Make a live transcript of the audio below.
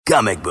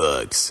comic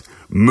books,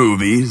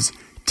 movies,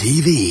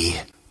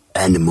 TV,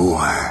 and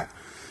more.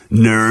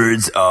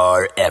 Nerds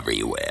are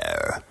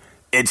everywhere.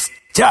 It's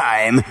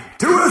time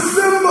to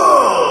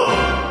assemble!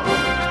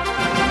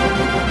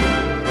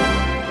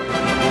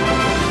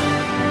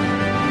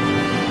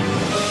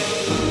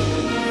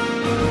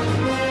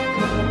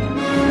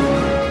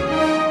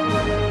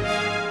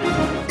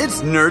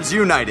 It's Nerds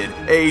United,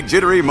 a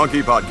Jittery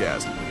Monkey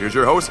podcast. Here's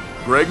your host,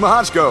 Greg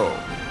Mahochko.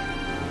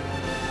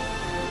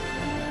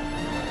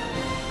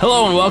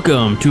 Hello and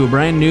welcome to a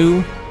brand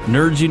new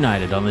Nerds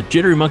United on the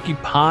Jittery Monkey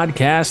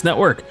Podcast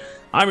Network.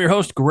 I'm your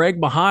host, Greg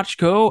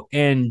Mahochko,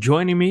 and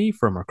joining me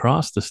from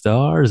across the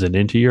stars and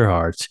into your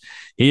hearts,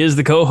 he is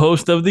the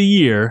co-host of the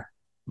year,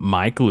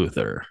 Mike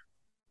Luther.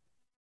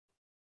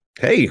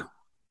 Hey,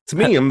 it's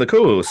me. I'm the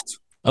co-host.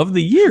 Of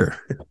the year?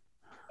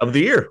 Of the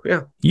year,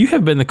 yeah. You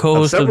have been the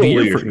co-host of the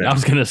year. I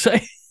was going to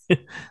say,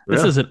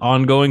 this is an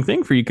ongoing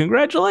thing for you.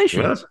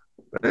 Congratulations.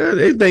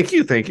 Hey, thank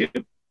you.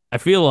 I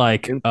feel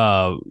like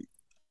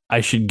I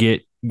should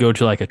go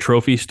to like a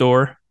trophy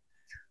store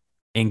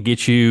and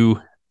get you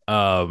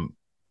a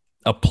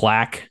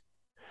plaque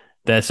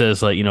that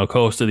says, like,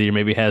 co-host of the year,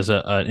 maybe has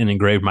an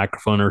engraved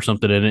microphone or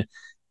something in it.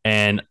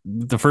 And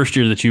the first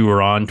year that you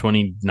were on,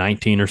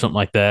 2019 or something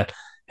like that,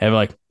 have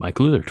like Mike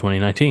Luther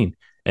 2019.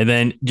 And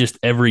then just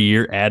every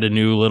year add a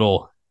new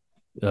little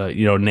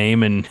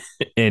name and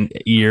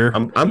year.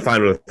 I'm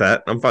fine with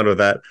that.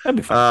 That'd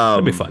be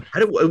fun. I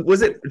don't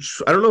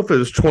know if it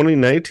was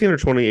 2019 or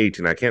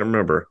 2018. I can't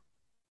remember.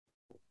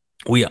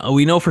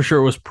 We know for sure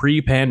it was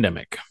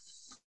pre-pandemic.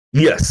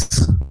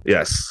 Yes,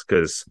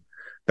 because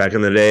back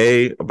in the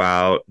day,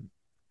 about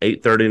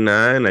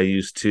 8:39, I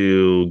used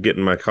to get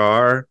in my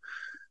car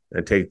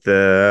and take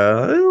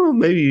the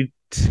maybe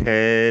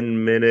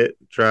 10-minute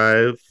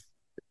drive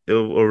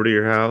over to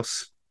your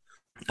house.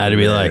 I'd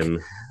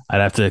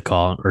have to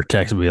call or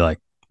text and be like,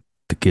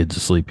 the kid's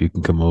asleep, you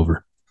can come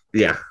over.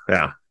 Yeah.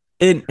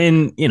 And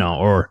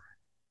or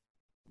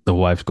the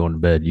wife's going to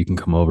bed, you can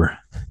come over.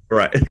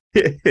 Right.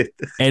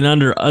 And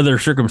under other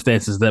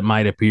circumstances that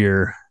might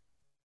appear,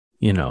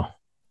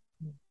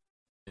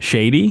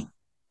 shady.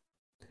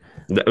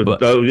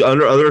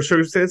 Under other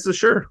circumstances,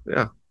 sure.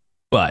 Yeah.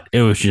 But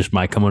it was just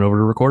Mike coming over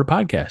to record a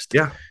podcast.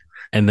 Yeah.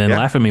 And then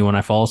laugh at me when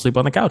I fall asleep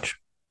on the couch.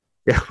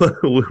 Yeah.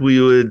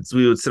 we would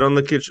sit on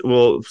the kitchen.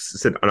 Well,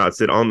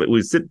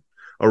 we'd sit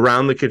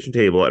around the kitchen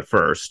table at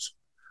first.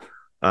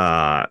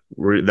 That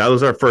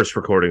was our first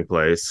recording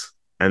place.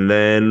 And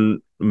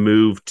then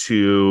moved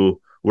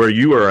to where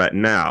you are at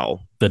now,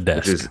 the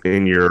desk, which is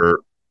in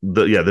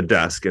the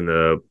desk in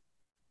the,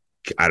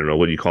 I don't know,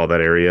 what do you call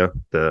that area?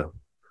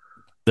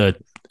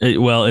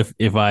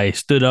 If I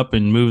stood up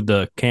and moved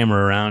the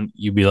camera around,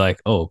 you'd be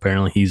like, oh,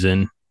 apparently he's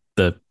in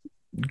the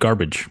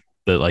garbage,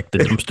 the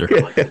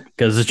dumpster,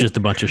 because it's just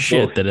a bunch of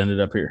shit that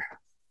ended up here.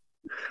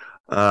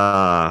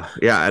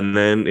 And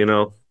then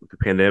the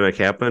pandemic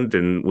happened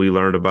and we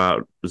learned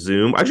about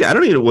Zoom. Actually, I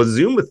don't even know, was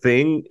Zoom a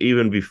thing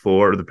even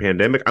before the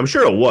pandemic? I'm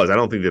sure it was. I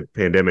don't think the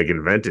pandemic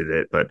invented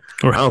it, but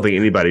I don't think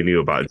anybody knew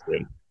about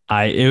Zoom.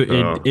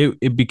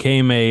 It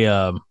became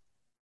a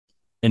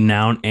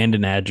noun and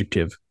an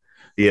adjective.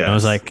 Yeah, I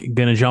was like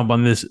gonna jump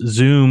on this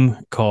Zoom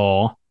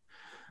call.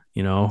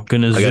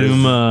 Gonna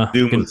Zoom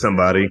with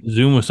somebody.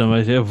 Zoom with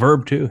somebody. A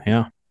verb too.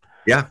 Yeah.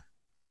 Yeah.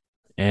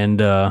 And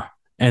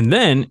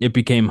then it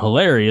became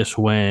hilarious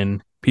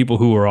when people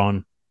who were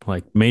on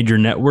like major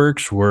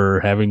networks were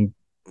having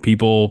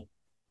people,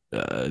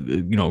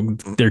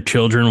 their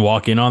children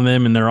walk in on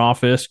them in their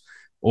office,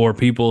 or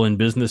people in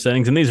business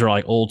settings. And these are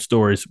like old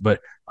stories, but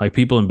like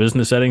people in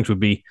business settings would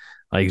be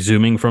like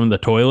Zooming from the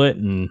toilet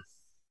and,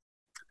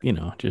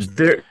 just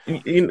there.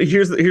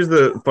 Here's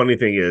the funny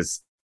thing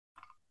is,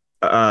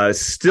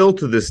 still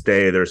to this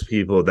day, there's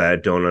people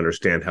that don't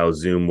understand how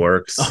Zoom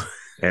works.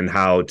 And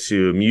how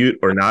to mute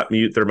or not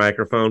mute their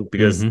microphone,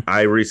 because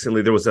there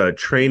was a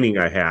training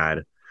I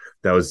had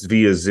that was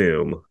via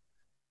Zoom,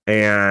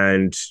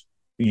 and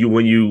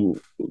when you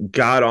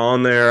got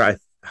on there, I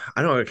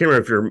can't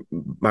remember if your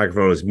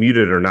microphone was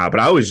muted or not,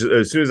 but I always,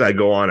 as soon as I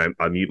go on,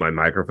 I mute my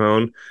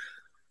microphone.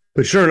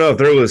 But sure enough,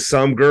 there was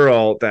some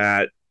girl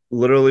that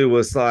literally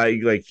was like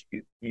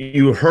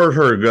you heard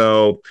her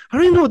go, I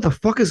don't even know what the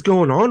fuck is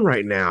going on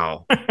right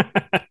now.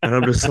 And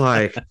I'm just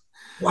like,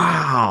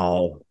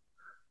 wow.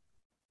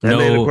 And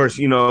then, of course,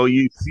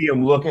 you see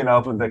him looking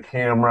up at the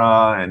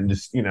camera and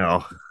just,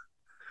 zero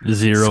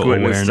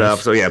awareness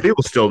stuff. So, yeah,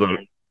 people still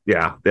don't.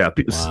 Yeah. Wow.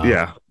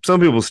 Yeah. Some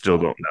people still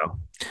don't know.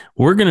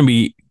 We're going to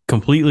be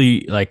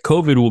completely like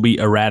COVID will be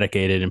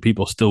eradicated and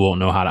people still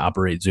won't know how to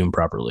operate Zoom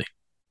properly.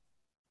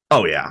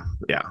 Oh, yeah.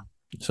 Yeah.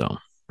 So,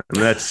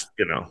 and that's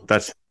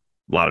a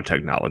lot of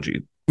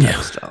technology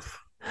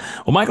stuff.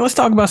 Well, Mike, let's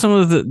talk about some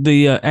of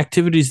the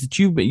activities that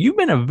you've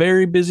been a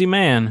very busy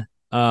man.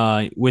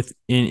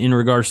 In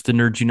regards to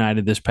Nerds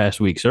United this past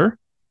week, sir?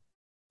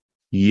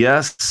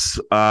 Yes,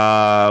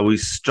 we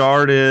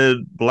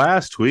started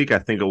last week. I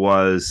think it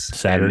was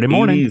Saturday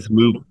morning.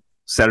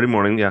 Saturday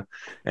morning, yeah,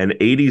 an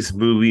 80s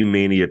movie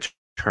mania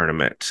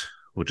tournament,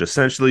 which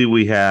essentially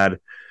we had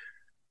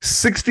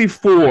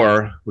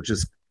 64, which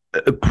is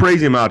a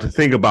crazy amount to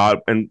think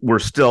about, and we're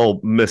still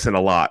missing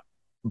a lot.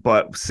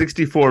 But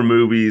 64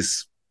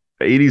 movies,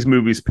 80s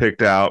movies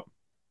picked out,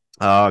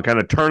 kind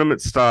of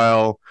tournament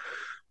style.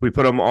 We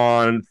put them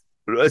on.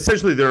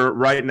 Essentially, they're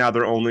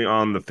only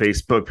on the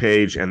Facebook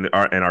page and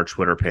our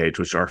Twitter page,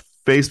 which our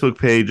Facebook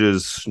page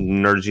is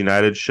Nerds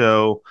United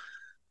Show,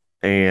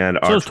 and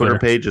our Twitter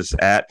page is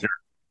and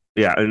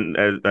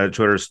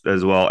Twitter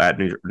as well at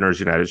Nerds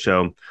United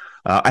Show.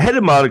 I had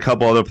them out a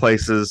couple other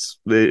places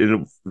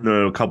in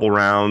a couple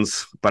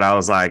rounds, but I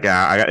was like,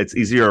 it's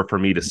easier for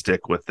me to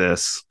stick with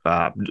this,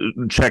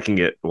 checking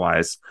it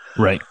wise.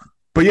 Right.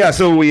 But yeah,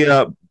 so we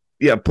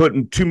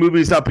putting two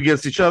movies up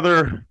against each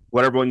other,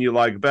 whatever one you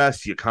like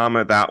best, you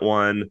comment that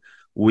one.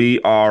 We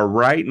are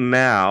right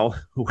now,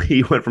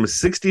 we went from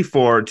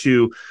 64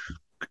 to,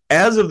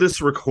 as of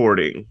this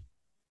recording,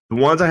 the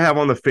ones I have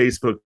on the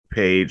Facebook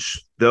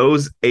page,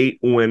 those 8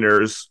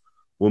 winners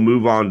will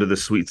move on to the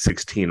Sweet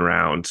 16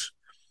 round.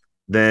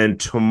 Then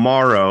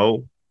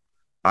tomorrow,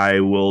 I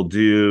will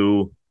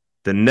do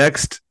the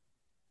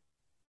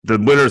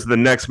winners of the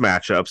next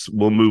matchups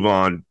will move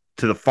on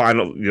to the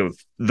final,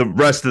 the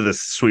rest of the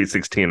Sweet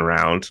 16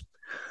 round.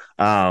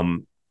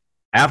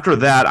 After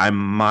that, I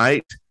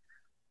might,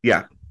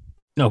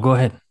 No, go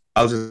ahead.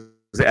 I was just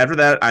say, after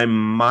that, I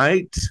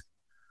might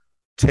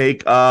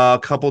take a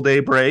couple day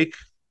break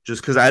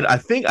just because I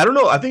think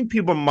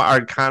people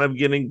are kind of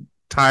getting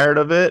tired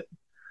of it.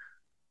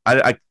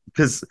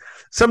 Because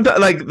sometimes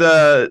not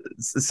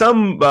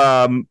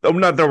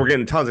that we're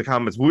getting tons of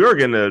comments, we are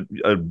getting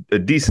a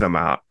decent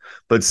amount,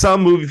 but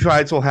some movie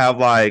fights will have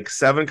like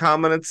 7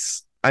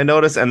 comments, I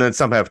noticed, and then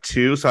some have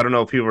 2. So I don't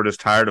know if people are just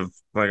tired of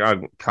like,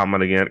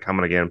 comment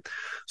again.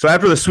 So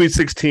after the Sweet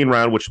 16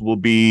 round, which will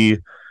be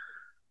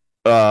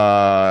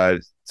I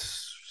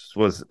don't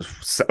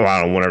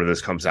know, whenever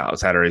this comes out,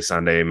 Saturday,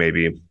 Sunday,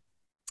 maybe,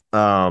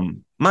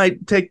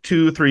 might take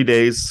 2-3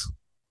 days,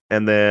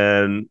 and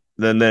then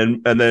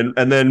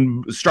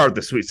start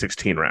the Sweet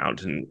 16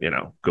 round and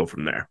go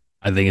from there.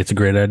 I think it's a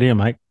great idea,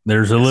 Mike.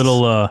 There's a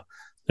little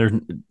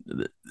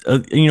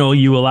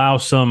you allow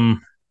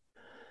some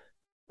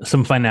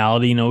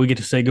finality. We get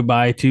to say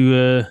goodbye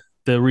to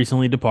the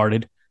recently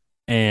departed,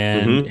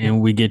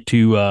 and we get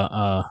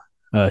to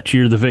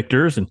cheer the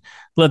victors and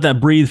let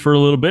that breathe for a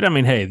little bit. I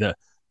mean, hey,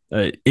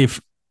 if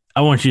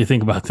I want you to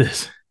think about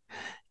this,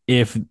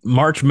 if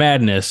March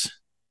Madness,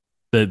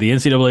 the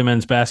NCAA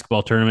men's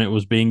basketball tournament,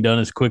 was being done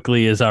as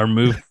quickly as our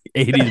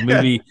 80s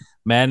movie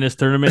Madness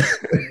tournament,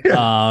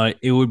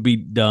 it would be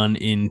done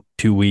in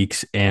 2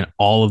 weeks, and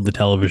all of the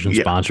television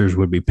sponsors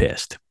would be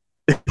pissed.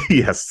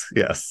 Yes.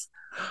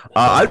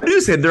 I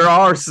do say there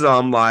are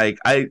some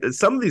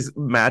some of these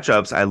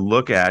matchups I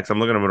look at, because I'm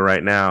looking at them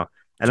right now,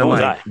 and I'm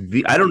like,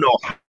 I don't know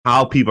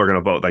how people are going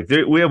to vote. Like,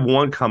 we have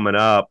one coming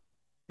up,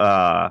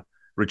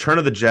 Return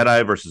of the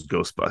Jedi versus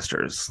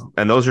Ghostbusters,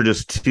 and those are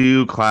just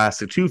two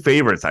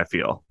favorites, I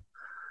feel.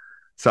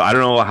 So I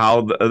don't know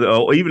how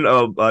even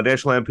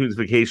National Lampoon's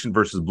Vacation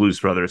versus Blues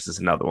Brothers is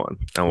another one.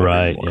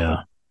 Right?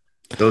 Yeah,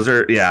 those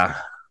are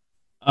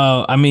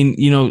I mean,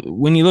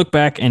 when you look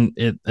back and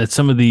at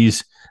some of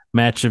these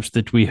matchups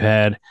that we've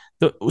had,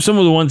 some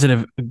of the ones that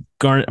have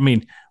garnered. I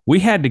mean, we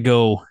had to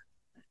go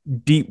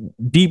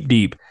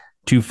deep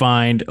to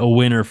find a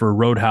winner for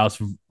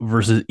Roadhouse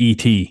versus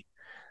E.T.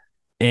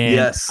 And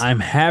yes, I'm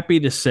happy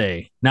to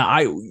say now,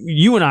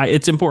 you and I,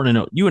 it's important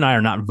to note, you and I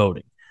are not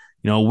voting.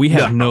 We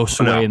have no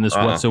sway in this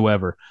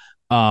whatsoever.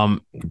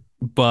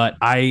 But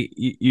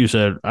you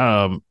said,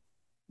 I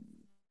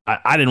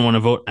didn't want to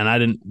vote, and I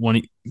didn't want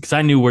to, because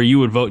I knew where you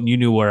would vote and you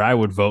knew where I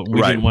would vote. And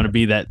we didn't want to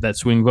be that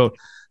swing vote.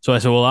 So I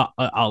said, well,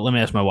 I'll let me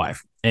ask my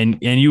wife. And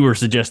you were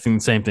suggesting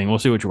the same thing. We'll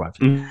see what your wife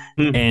said.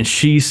 Mm-hmm. And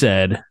she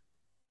said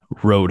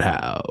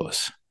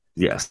Roadhouse.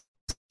 Yes.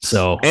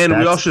 So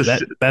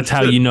that's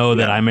how you know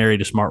that I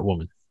married a smart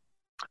woman.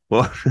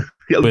 Well,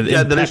 with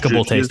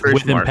impeccable taste.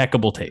 With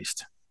impeccable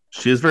taste.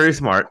 She is very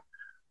smart.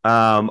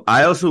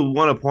 I also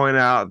want to point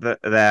out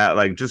that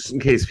like, just in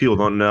case people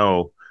don't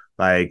know,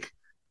 like,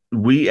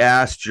 we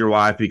asked your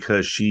wife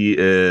because she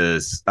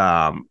is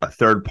a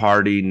third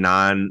party,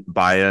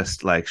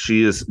 non-biased. Like,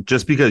 she is,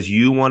 just because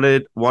you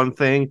wanted one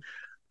thing,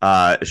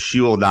 she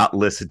will not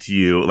listen to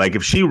you. Like,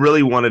 if she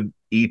really wanted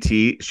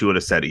E.T., she would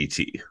have said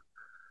E.T.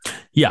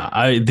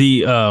 Yeah,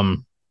 you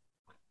have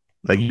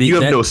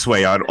no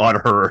sway on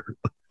her.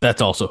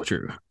 That's also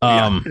true.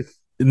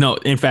 No,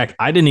 in fact,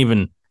 I didn't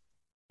even.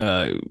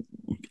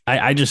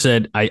 I just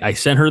said I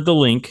sent her the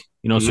link,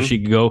 so she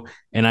could go,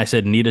 and I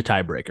said need a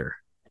tiebreaker,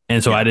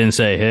 and so I didn't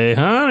say, hey,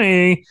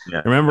 honey,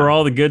 remember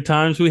all the good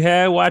times we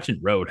had watching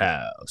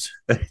Roadhouse.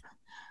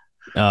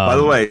 By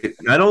the way,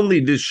 not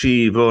only did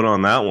she vote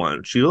on that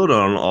one, she voted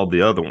on all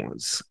the other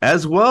ones,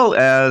 as well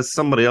as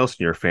somebody else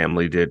in your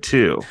family did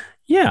too.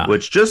 Yeah.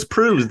 Which just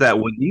proves that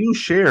when you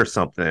share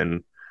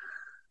something,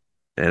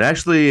 it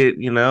actually,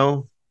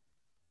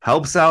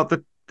 helps out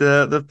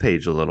the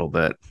page a little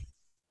bit.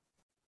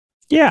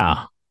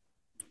 Yeah.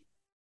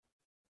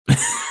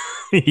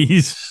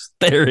 He's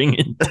staring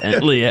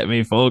intently at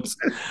me, folks.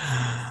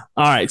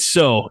 All right.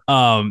 So,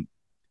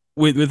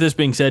 with this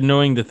being said,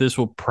 knowing that this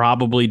will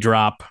probably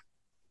drop,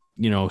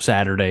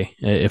 Saturday,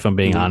 if I'm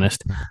being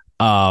honest,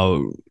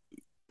 go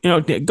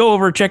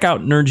over, check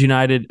out Nerds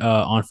United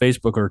on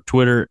Facebook or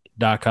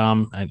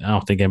Twitter.com. I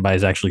don't think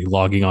anybody's actually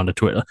logging on to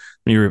Twitter.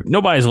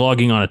 Nobody's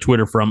logging on to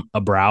Twitter from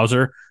a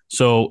browser.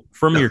 So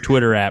from your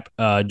Twitter app,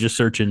 just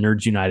search a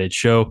Nerds United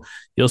show.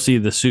 You'll see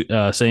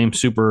the same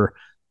super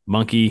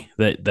monkey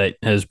that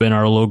has been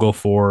our logo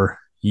for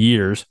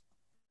years.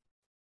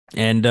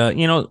 And,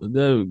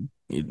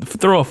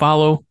 throw a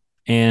follow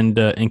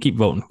and keep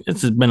voting.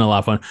 It's been a lot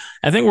of fun.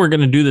 I think we're going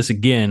to do this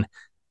again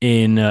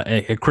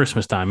at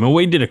Christmas time. And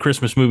we did a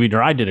Christmas movie,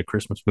 or I did a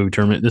Christmas movie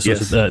tournament. This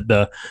was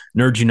the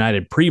Nerds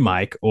United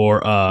pre-mic,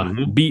 or I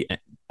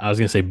was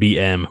going to say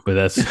BM, but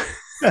that's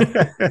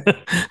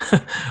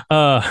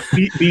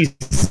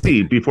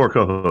BC, before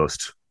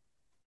co-host.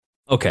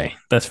 Okay,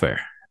 that's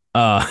fair.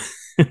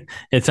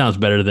 It sounds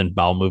better than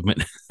bowel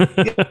movement.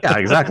 Yeah,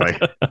 exactly.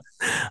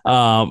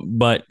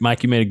 But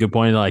Mike, you made a good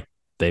point. Like,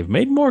 they've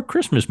made more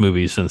Christmas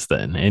movies since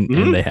then,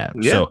 and they have.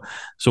 Yeah.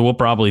 So we'll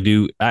probably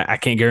do. I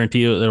can't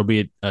guarantee you there'll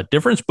be a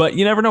difference, but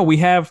you never know. We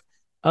have,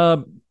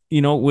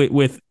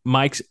 with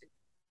Mike's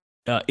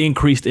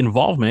increased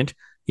involvement,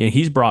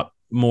 he's brought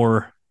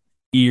more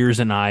ears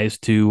and eyes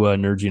to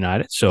Nerds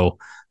United. So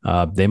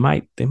they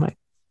might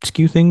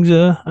skew things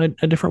a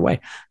different way.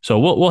 So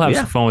we'll have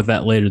some fun with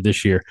that later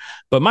this year.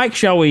 But Mike,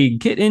 shall we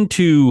get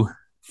into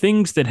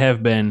things that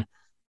have been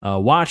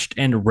watched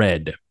and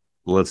read?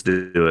 Let's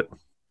do it.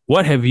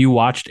 What have you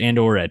watched and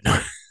or read?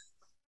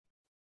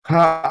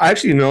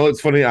 Actually, no, it's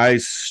funny. I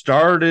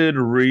started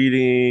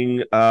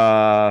reading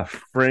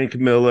Frank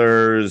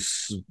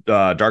Miller's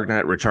Dark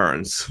Knight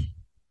Returns.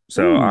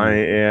 So I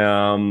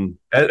am.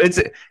 It's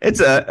not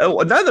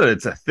that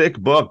it's a thick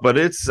book, but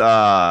it's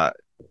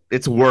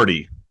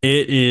wordy.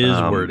 It is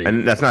wordy,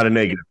 and that's not a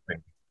negative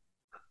thing.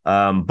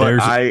 But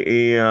I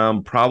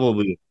am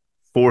probably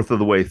fourth of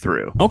the way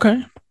through.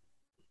 Okay.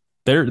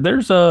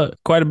 There's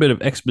quite a bit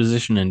of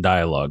exposition and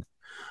dialogue.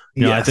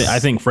 I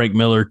think Frank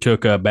Miller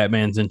took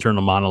Batman's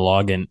internal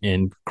monologue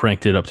and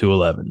cranked it up to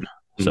 11.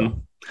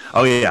 So,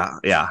 oh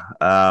yeah.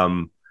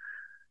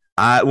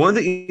 One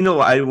thing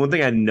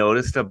I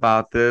noticed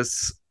about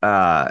this,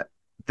 a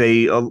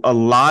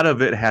lot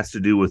of it has to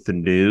do with the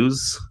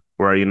news,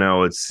 where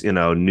it's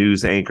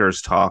news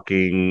anchors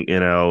talking,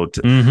 on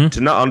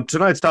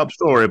tonight's top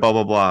story, blah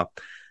blah blah.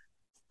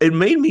 It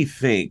made me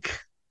think,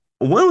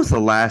 when was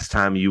the last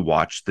time you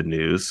watched the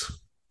news?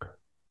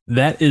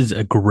 That is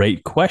a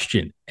great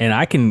question. And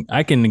I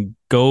can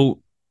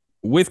go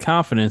with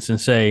confidence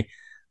and say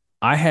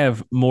I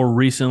have more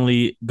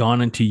recently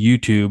gone into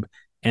YouTube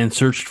and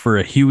searched for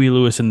a Huey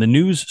Lewis and the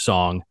News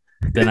song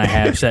than I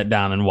have sat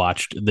down and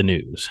watched the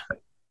news.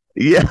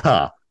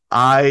 Yeah.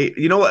 It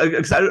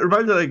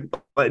reminds me,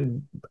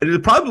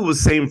 it probably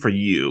was the same for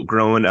you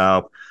growing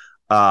up.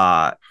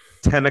 10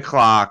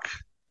 o'clock,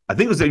 I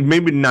think it was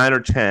maybe 9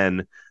 or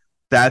 10.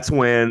 That's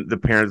when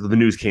the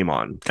news came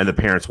on, and the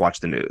parents watched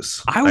the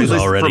news. I was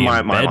already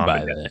in bed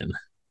by then.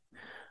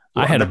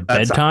 I had a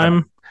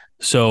bedtime.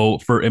 So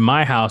in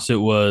my house, it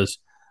was,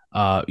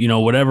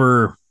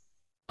 whatever,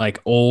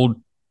 like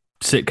old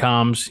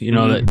sitcoms,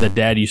 that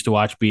Dad used to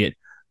watch, be it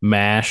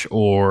MASH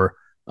or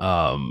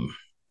Beverly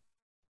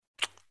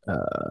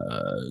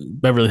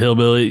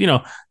Hillbilly,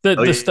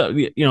 the stuff,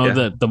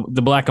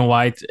 the black and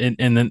white, and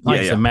then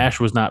I said,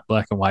 MASH was not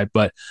black and white,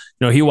 but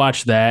he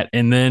watched that,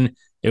 and then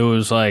it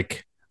was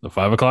like the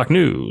 5 o'clock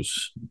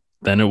news.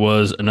 Then it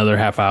was another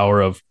half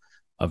hour of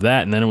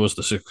that, and then it was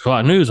the 6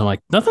 o'clock news. I'm like,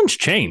 nothing's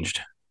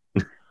changed,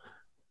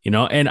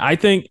 And I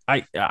think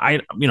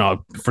I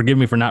forgive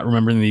me for not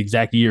remembering the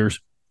exact years,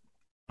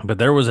 but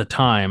there was a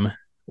time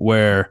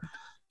where,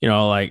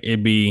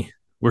 it'd be,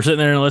 we're sitting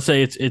there and let's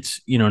say it's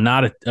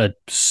not a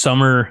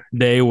summer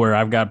day where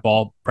I've got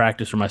ball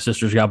practice or my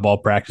sister's got ball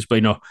practice,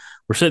 but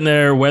we're sitting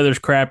there, weather's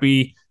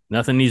crappy.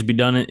 Nothing needs to be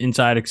done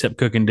inside except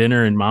cooking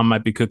dinner, and Mom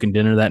might be cooking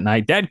dinner that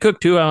night. Dad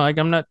cooked too.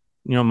 I'm not,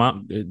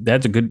 Mom,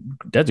 Dad's a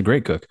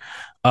great cook.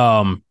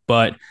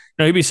 But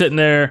he'd be sitting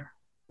there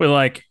with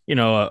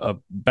a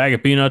bag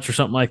of peanuts or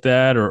something like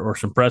that, or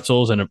some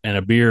pretzels and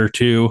a beer or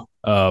two.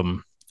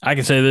 I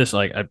can say this,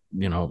 I've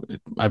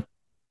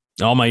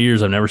all my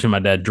years, I've never seen my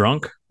dad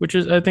drunk, which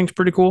I think is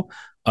pretty cool.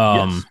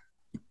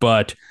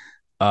 But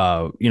there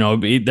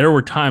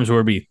were times where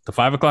it'd be the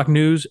 5 o'clock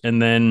news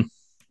and then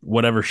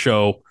whatever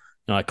show,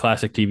 like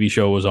classic TV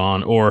show was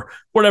on, or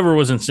whatever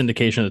was in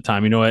syndication at the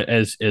time.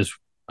 As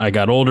I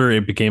got older,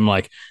 it became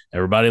like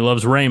Everybody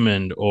Loves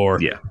Raymond, or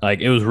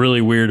it was really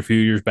weird a few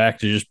years back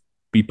to just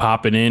be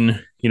popping in,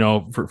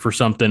 for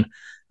something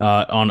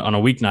on a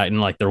weeknight,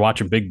 and they're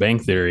watching Big Bang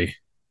Theory,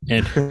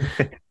 and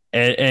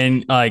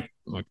and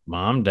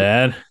Mom,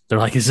 Dad, they're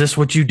like, "Is this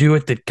what you do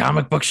at the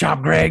comic book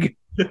shop, Greg?"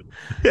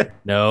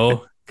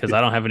 No, because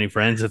I don't have any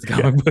friends at the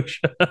comic book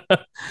shop.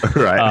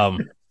 Right.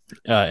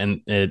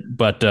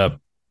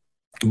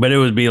 But it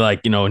would be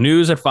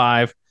news at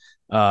 5.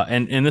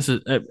 And this is,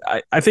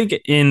 I think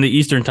in the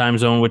Eastern time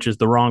zone, which is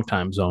the wrong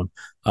time zone.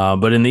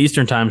 But in the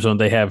Eastern time zone,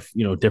 they have,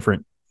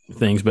 different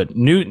things. But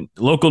new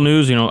local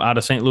news, out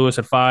of St. Louis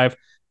at 5,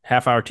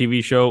 half-hour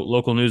TV show.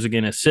 Local news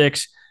again at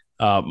 6,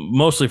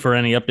 mostly for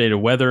any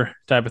updated weather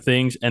type of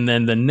things. And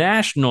then the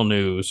national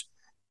news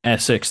at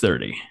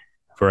 6:30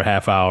 for a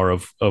half hour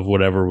of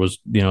whatever was,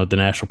 the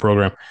national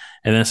program.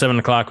 And then 7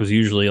 o'clock was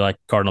usually like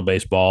Cardinal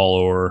baseball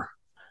or,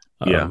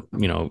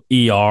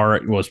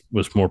 ER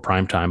was more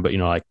prime time, but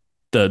like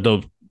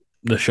the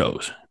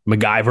shows.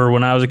 MacGyver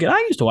when I was a kid, I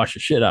used to watch the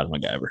shit out of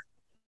MacGyver.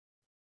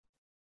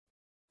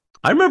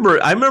 I remember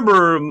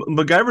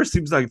MacGyver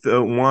seems like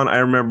the one I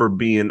remember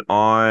being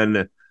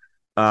on.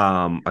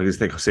 I guess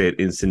they could say it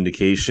in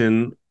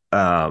syndication,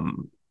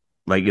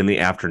 like in the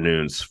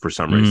afternoons for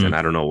some reason.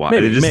 I don't know why.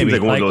 Maybe, it just seems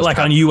like one of those like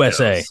on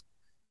USA. Shows.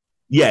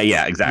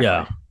 Yeah, exactly.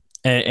 Yeah,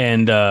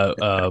 and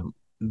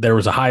there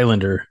was a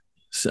Highlander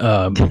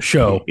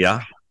show.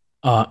 Yeah,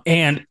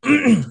 and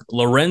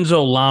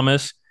Lorenzo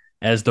Lamas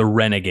as the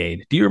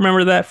Renegade. Do you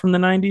remember that from the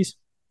 90s?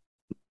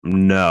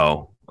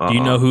 No. Do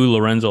you know who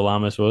Lorenzo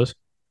Lamas was?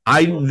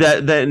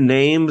 That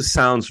name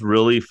sounds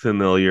really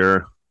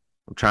familiar.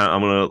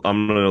 I'm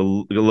gonna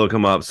look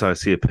him up so I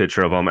see a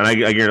picture of him, and I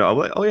guarantee I'm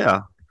like, oh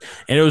yeah.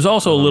 And it was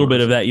also a little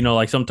bit of that,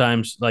 like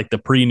sometimes like the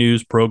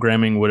pre-news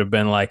programming would have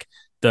been like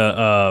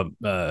the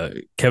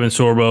Kevin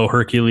Sorbo,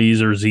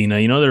 Hercules, or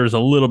Xena. There was a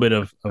little bit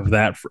of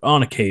that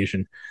on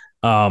occasion.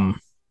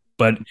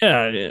 But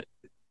yeah,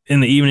 in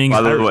the evenings.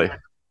 By the way,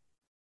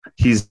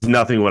 he's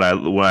nothing what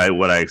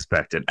I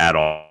expected at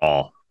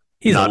all.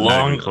 He's not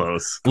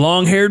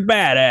long-haired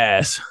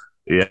badass.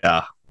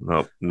 Yeah,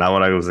 no, not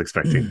what I was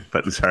expecting.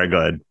 But sorry, go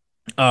ahead.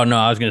 Oh no,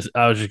 I was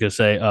just gonna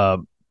say.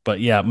 But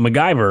yeah,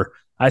 MacGyver.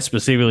 I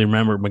specifically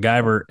remember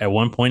MacGyver at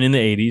one point in the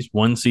 80s,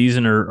 one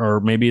season or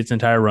maybe its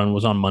entire run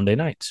was on Monday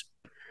nights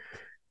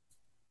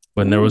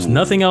when there was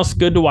nothing else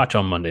good to watch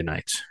on Monday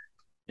nights.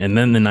 And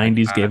then the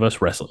 90s gave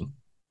us wrestling.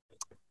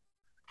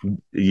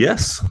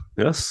 Yes.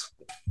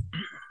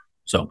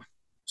 So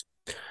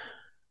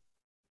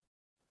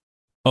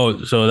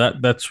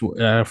that's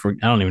I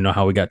don't even know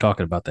how we got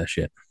talking about that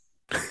shit.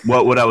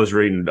 What I was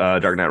reading,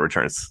 Dark Knight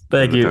Returns.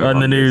 Thank you on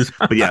the news.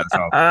 But yeah,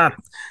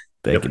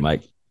 thank you,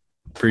 Mike.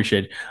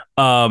 Appreciate it.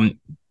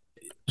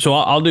 So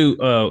I'll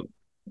do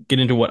get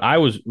into what I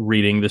was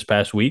reading this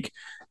past week.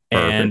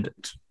 Perfect. And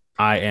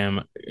I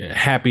am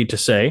happy to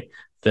say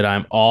that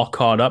I'm all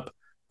caught up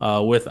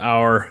with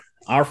our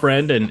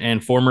friend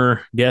and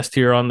former guest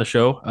here on the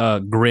show,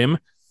 Grimm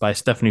by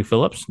Stephanie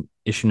Phillips,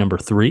 issue number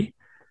 3.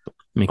 I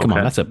mean, come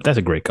on, that's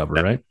a great cover,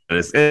 right?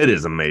 It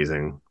is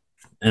amazing.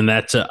 And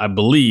that's I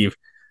believe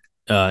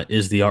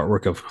is the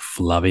artwork of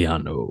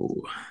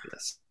Flaviano.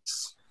 Yes.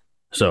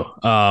 So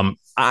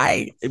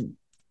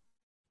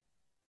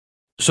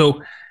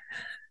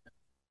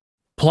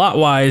plot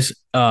wise,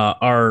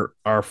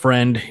 our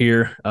friend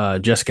here,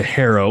 Jessica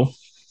Harrow,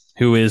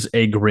 who is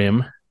a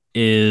Grimm,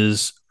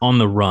 is on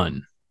the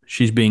run.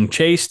 She's being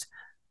chased,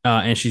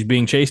 and she's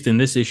being chased in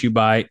this issue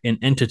by an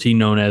entity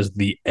known as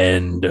the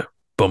End.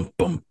 Bum,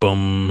 bum,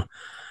 bum.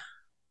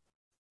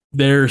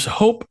 There's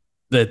hope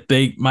that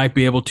they might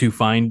be able to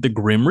find the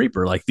Grim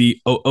Reaper, like the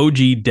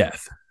OG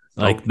Death,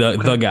 like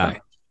the guy.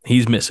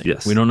 He's missing.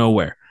 Yes. We don't know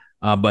where,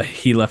 but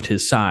he left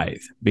his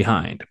scythe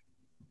behind.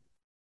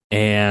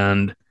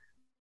 And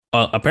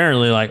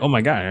apparently, like, oh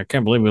my God, I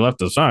can't believe we left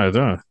the scythe.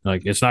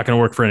 Like, it's not going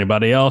to work for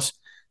anybody else.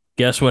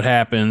 Guess what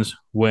happens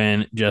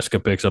when Jessica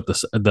picks up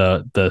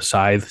the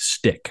scythe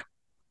stick?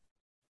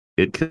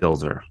 It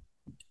kills her.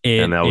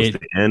 And that was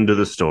the end of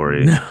the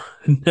story.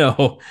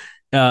 No.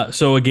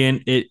 So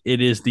again, it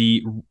is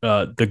the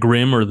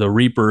Grim or the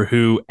Reaper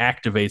who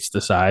activates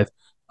the scythe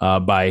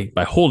by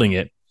holding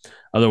it.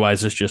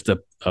 Otherwise, it's just a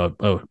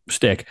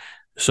stick.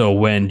 So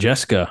when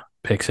Jessica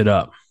picks it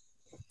up,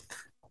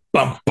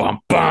 bum, bum,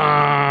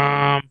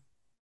 bum.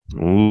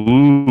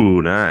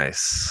 Ooh,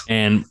 nice.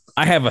 And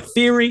I have a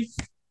theory.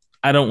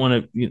 I don't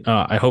want to,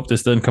 I hope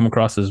this doesn't come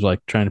across as like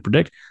trying to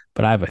predict,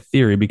 but I have a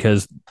theory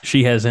because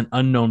she has an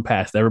unknown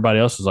past. Everybody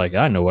else is like,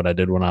 I know what I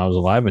did when I was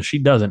alive, and she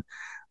doesn't.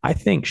 I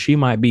think she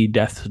might be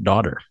Death's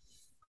daughter.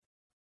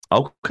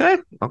 Okay.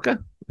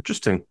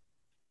 Interesting.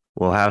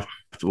 We'll have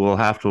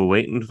to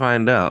wait and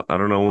find out. I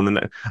don't know when the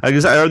next. I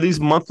guess are these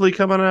monthly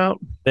coming out?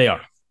 They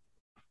are.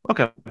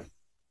 Okay.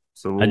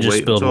 So we'll I just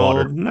spilled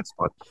water. Next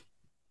one.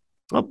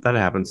 Oh, that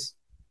happens.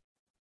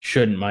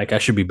 Shouldn't, Mike. I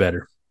should be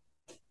better.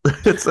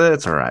 It's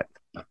all right.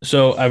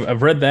 So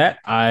I've read that.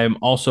 I'm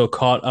also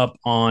caught up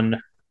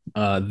on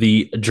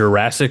the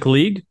Jurassic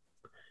League.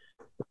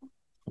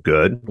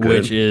 Good.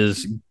 Which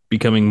is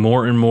becoming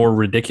more and more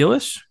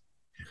ridiculous.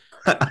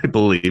 I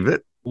believe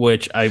it.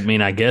 Which, I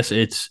mean, I guess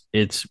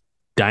it's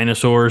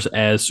dinosaurs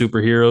as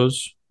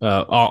superheroes,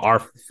 are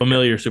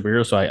familiar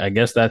superheroes. So I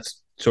guess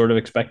that's sort of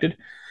expected.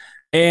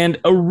 And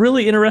a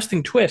really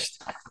interesting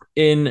twist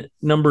in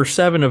number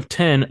 7 of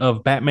 10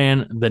 of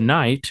Batman the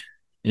Knight.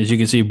 As you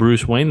can see,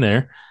 Bruce Wayne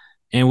there.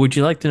 And would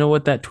you like to know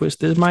what that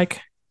twist is,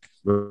 Mike?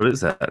 What is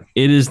that?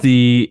 It is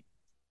the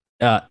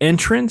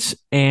entrance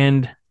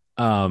and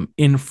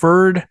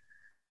inferred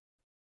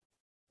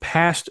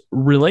past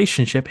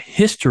relationship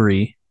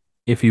history,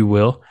 if you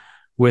will,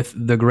 with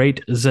the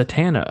great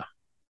Zatanna.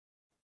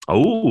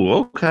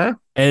 Oh, okay.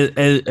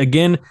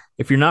 Again,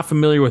 if you're not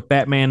familiar with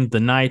Batman the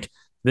Knight,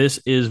 this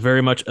is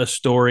very much a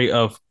story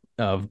of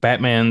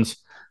Batman's.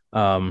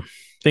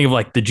 Think of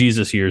like the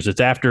Jesus years.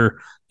 It's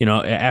after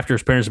after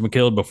his parents have been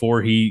killed,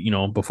 before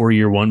before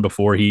year one,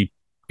 before he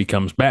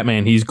becomes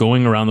Batman. He's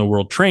going around the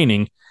world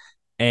training,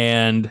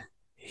 and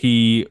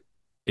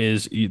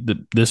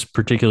this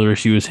particular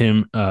issue is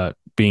him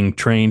being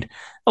trained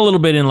a little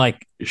bit in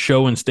like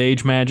show and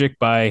stage magic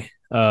by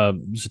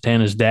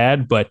Zatanna's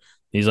dad, but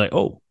he's like,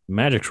 oh,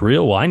 magic's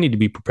real. Well, I need to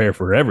be prepared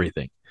for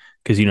everything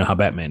because you know how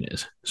Batman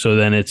is. So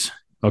then it's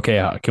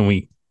okay. Can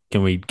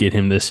we get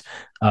him this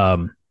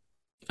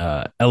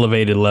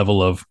elevated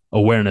level of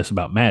awareness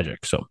about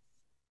magic? So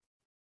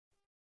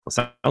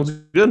sounds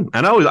good.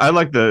 And I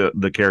like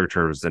the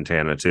character of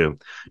Zatanna too.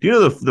 Do you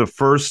know the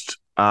first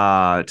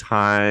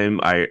time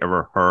I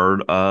ever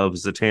heard of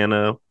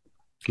Zatanna?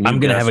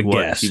 I'm gonna have a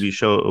guess. TV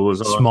show it was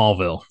on?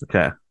 Smallville.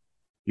 Okay.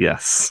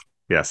 Yes,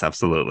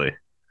 absolutely.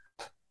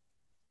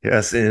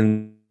 Yes,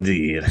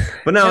 indeed.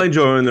 But now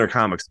enjoying their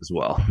comics as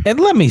well. And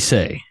let me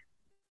say,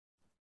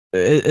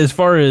 as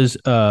far as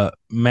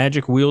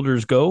magic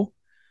wielders go,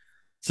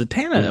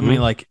 Zatanna, I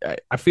mean, like,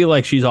 I feel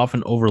like she's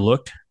often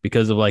overlooked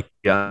because of like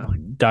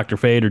Dr.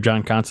 Fate or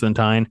John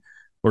Constantine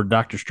or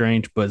Doctor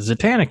Strange, but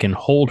Zatanna can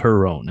hold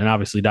her own. And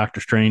obviously Doctor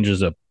Strange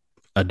is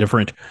a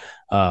different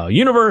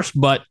universe,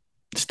 but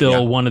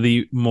still one of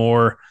the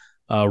more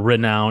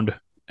renowned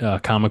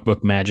comic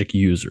book magic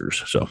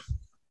users. So,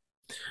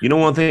 you know,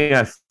 one thing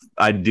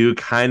I do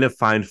kind of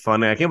find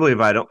funny. I can't believe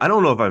I don't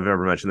know if I've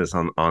ever mentioned this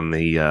on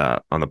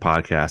the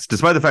podcast,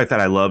 despite the fact that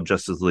I love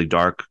Justice League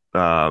Dark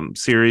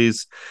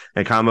series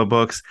and comic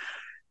books.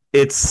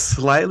 It's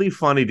slightly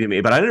funny to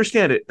me, but I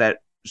understand it that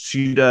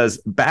she does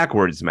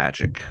backwards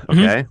magic.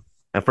 Okay.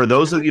 And for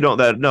those of you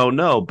that don't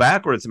know,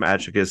 backwards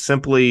magic is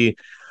simply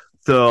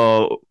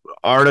the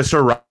artist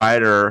or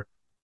writer,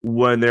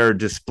 when they're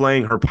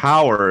displaying her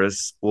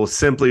powers, will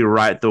simply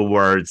write the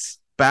words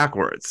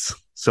backwards.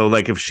 So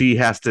like if she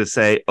has to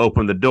say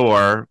open the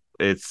door,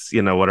 it's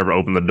whatever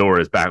open the door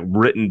is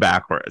written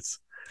backwards.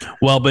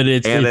 Well, but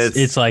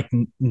it's like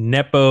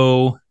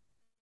Nepo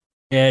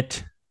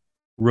et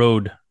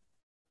road.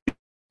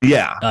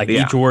 Yeah. Like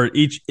each word,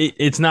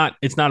 it's not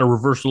a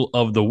reversal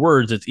of the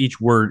words, it's each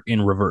word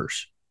in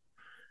reverse.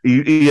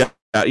 Yeah,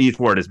 each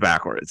word is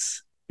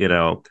backwards,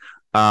 And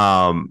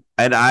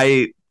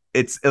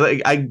it's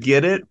like I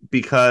get it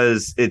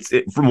because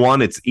from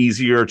one, it's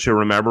easier to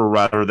remember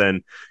rather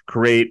than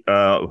create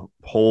a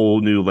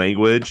whole new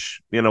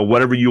language.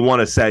 Whatever you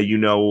want to say,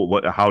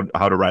 how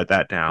to write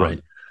that down.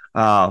 Right.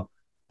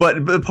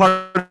 But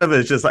part of it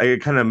is just like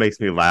it kind of makes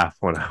me laugh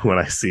when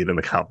I see it in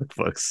the comic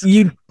books.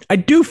 I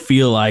do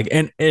feel like,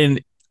 and in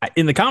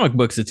the comic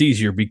books, it's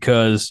easier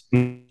because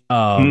in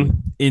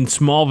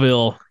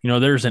Smallville,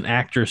 there's an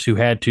actress who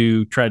had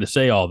to try to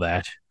say all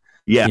that.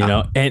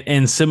 Yeah.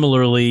 And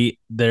similarly,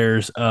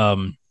 there's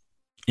in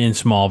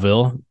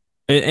Smallville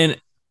and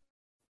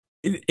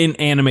in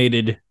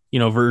animated,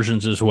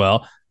 versions as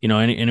well,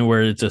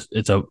 anywhere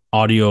it's a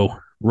audio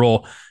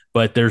role,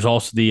 but there's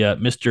also the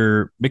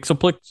Mr.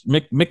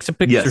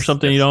 Mixapix or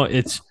something,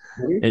 yes.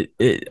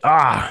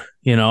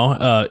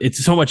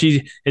 It's so much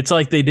easier. It's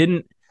like they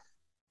didn't,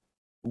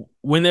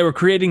 when they were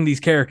creating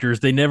these characters,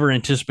 they never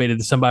anticipated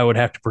that somebody would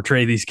have to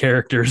portray these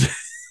characters.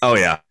 Oh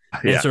yeah.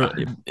 Yeah.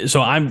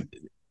 So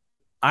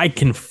I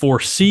can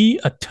foresee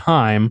a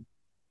time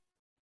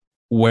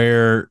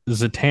where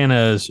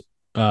Zatanna's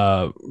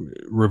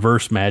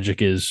reverse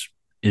magic is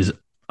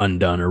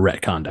undone or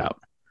retconned out.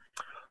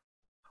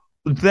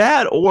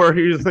 That, or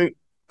here's the thing: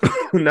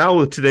 now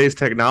with today's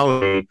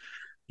technology,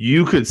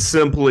 you could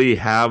simply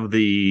have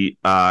the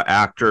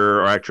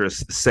actor or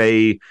actress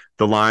say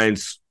the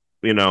lines,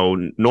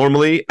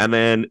 normally, and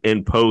then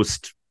in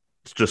post,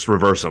 just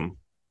reverse them.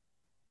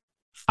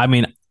 I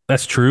mean,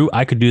 that's true.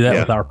 I could do that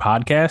with our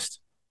podcast.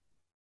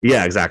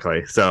 Yeah,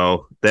 exactly.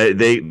 So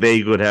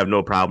they would have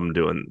no problem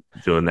doing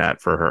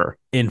that for her.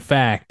 In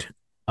fact,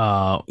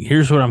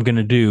 here's what I'm going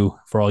to do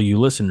for all you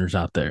listeners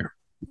out there.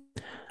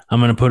 I'm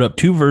going to put up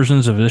two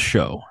versions of this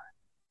show.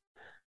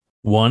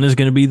 One is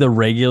going to be the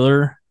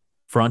regular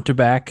front to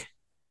back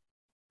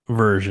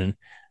version,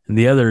 and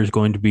the other is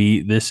going to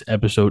be this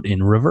episode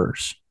in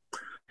reverse.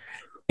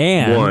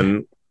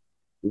 And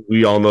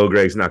we all know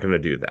Greg's not going to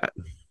do that.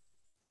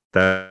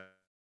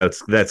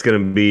 That's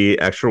going to be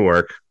extra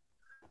work.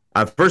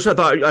 At first, I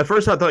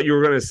thought you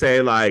were going to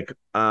say like,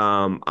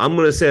 I'm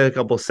going to say a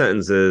couple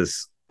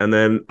sentences and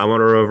then I'm going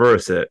to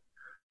reverse it.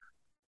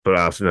 But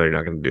I also know you're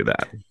not going to do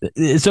that.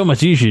 It's so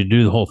much easier to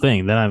do the whole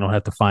thing. Then I don't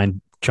have to find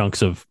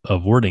chunks of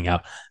wording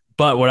out.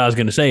 But what I was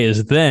going to say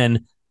is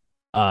then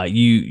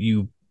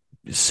you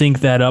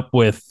sync that up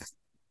with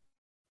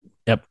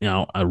a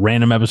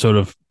random episode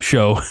of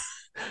show.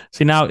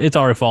 See, now it's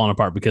already falling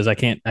apart because I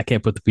can't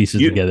put the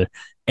pieces together.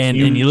 And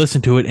you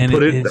listen to it and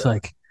it's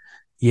like,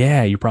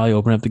 yeah, you probably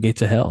open up the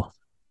gates of hell.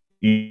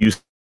 You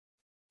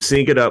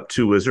sync it up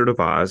to Wizard of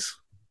Oz,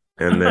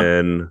 and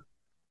then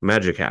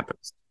magic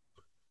happens.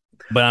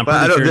 But I'm But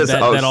I pretty know sure this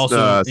that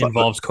also so-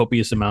 involves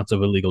copious amounts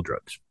of illegal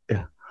drugs.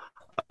 Yeah.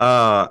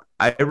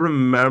 I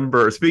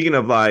remember, speaking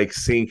of like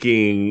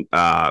syncing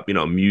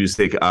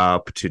music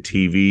up to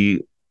TV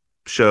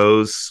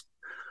shows.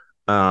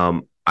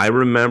 I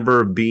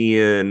remember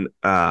being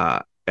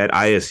at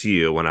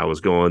ISU when I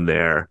was going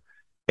there,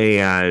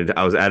 and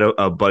I was at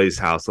a buddy's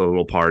house, a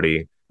little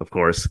party, of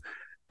course,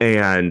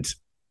 and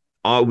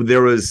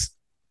there was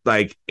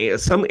like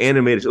some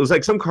animated, it was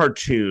like some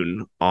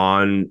cartoon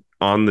on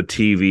the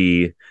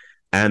TV.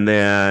 And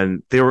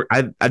then they were,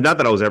 not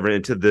that I was ever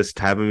into this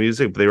type of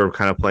music, but they were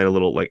kind of playing a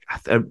little, like,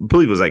 I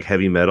believe it was like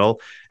heavy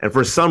metal. And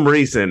for some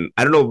reason,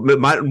 I don't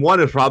know, one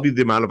is probably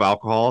the amount of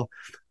alcohol,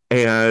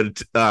 and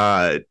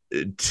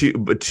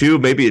two,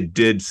 maybe it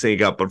did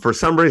sync up, but for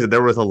some reason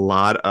there was a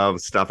lot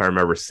of stuff I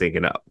remember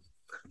syncing up.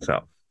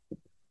 So,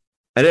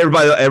 and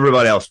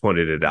everybody else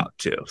pointed it out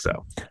too.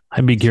 So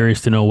I'd be curious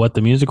to know what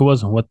the music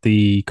was and what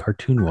the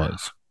cartoon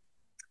was.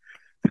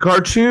 the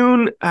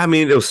cartoon, I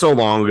mean, it was so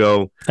long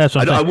ago. That's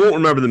what I won't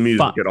remember the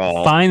music at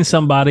all. Find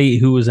somebody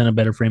who was in a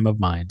better frame of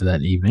mind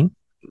that evening.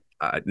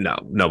 No,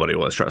 nobody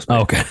was. Trust me.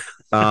 Okay.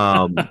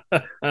 But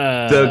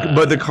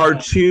the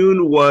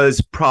cartoon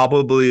was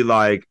probably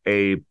like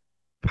a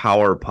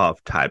Powerpuff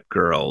type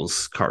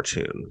girls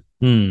cartoon.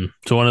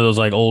 So one of those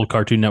like old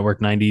Cartoon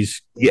Network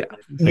 90s. Yeah,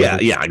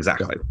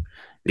 exactly.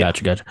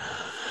 Gotcha.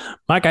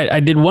 Mike, I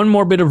did one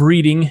more bit of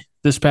reading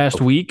this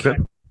past week,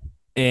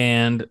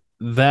 and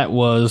that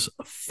was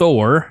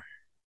Thor,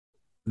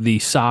 the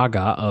saga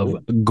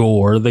of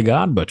Gore the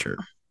God Butcher.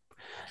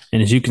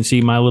 And as you can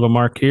see, my little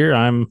mark here,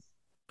 I'm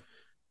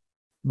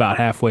about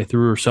halfway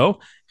through or so.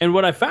 And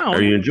what I found...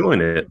 Are you enjoying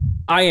it?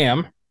 I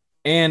am.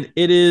 And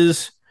it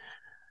is...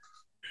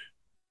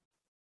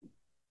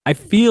 I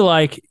feel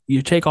like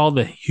you take all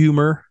the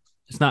humor.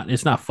 It's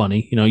not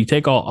funny. You know, you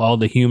take all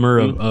the humor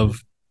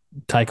of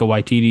Taika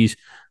Waititi's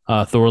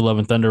Thor Love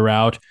and Thunder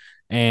route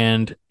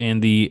and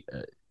the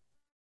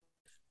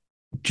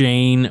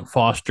Jane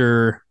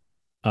Foster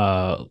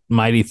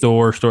Mighty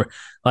Thor story.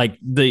 Like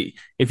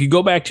if you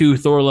go back to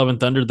Thor Love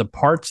and Thunder, the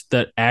parts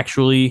that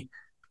actually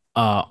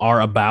are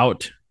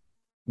about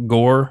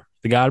Gore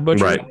the God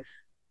Butcher, right,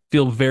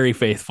 feel very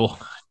faithful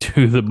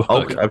to the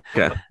book.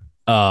 Okay.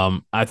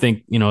 I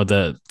think, you know,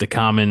 the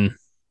common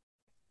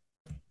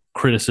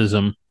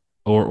criticism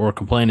or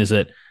complaint is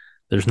that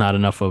there's not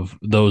enough of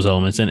those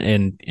elements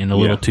and a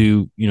little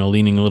too, you know,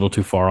 leaning a little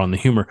too far on the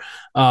humor.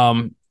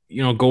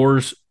 You know,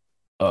 Gore's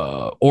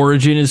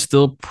origin is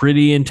still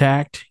pretty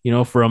intact, you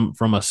know,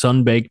 from a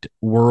sun-baked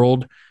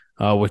world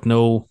with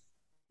no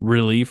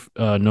relief,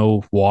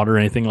 no water,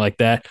 anything like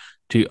that,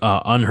 to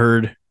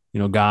unheard, you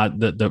know, God,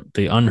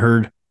 the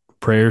unheard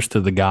prayers to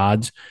the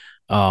gods.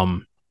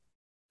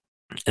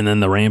 And then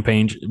the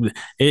rampage.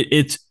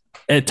 It's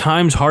at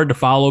times hard to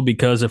follow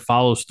because it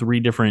follows three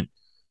different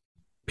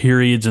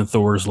periods in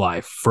Thor's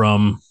life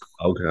from,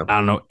 I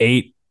don't know,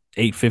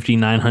 850,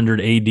 900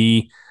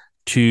 AD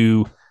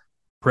to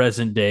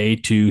present day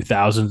to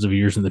thousands of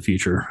years in the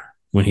future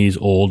when he's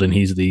old and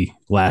he's the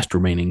last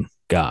remaining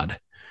god.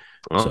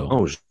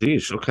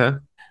 Geez, okay.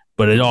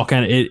 But it all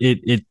kind of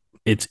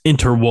it's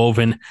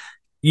interwoven.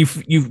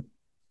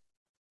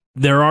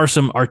 There are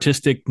some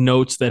artistic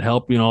notes that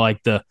help, you know, like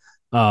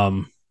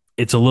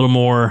it's a little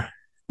more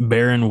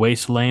barren,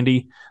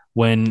 wastelandy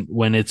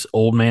when it's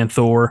old man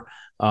Thor,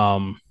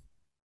 and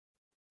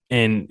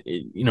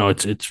you know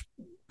it's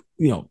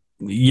you know,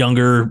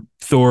 younger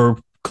Thor,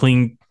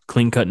 clean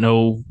cut,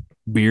 no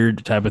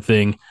beard type of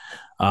thing.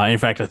 In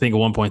fact, I think at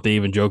one point they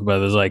even joke about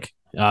it. There's like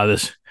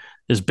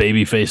this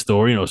baby face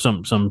Thor, you know,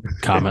 some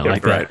comment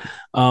like right.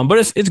 that. But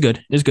it's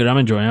good. It's good. I'm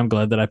enjoying it. I'm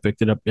glad that I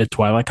picked it up at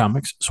Twilight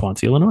Comics,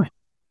 Swansea, Illinois.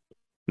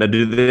 Now,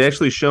 did they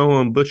actually show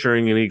him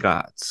butchering any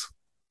gods?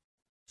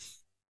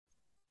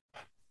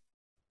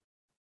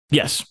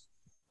 Yes.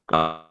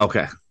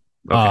 Okay.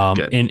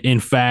 Good. In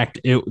fact,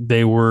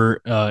 they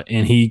were,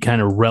 and he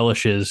kind of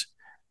relishes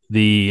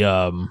the,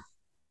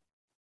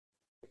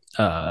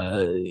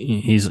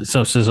 he's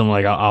so says I'm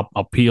like,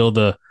 I'll peel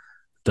the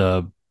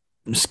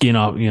skin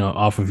off, you know,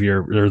 off of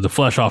or the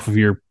flesh off of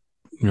your,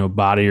 you know,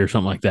 body or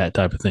something like that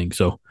type of thing.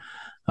 So,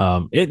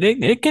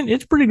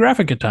 it's pretty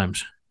graphic at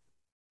times.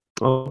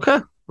 Okay.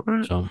 All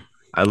right. So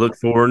I look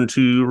forward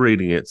to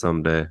reading it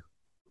someday.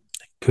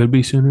 Could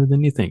be sooner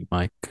than you think,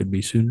 Mike. Could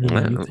be sooner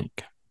than you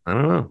think. I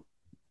don't know.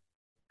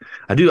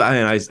 I do.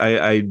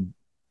 I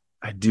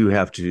do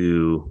have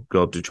to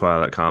go up to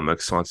Twilight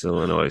Comics, Swansea,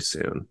 Illinois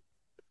soon. I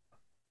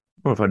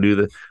don't know if I do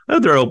that.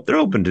 They're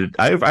open to.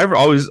 I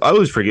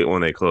always forget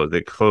when they close.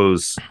 They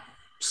close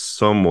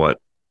somewhat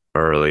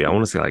early. I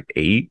want to say like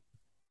 8,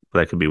 but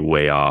that could be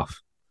way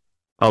off.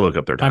 I'll look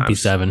up their times. Might be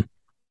 7.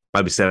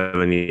 Might be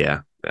 7. Yeah.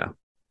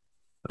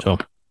 So,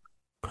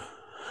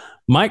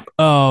 Mike,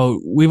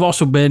 we've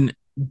also been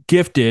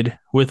gifted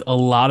with a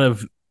lot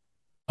of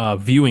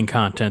viewing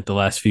content the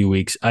last few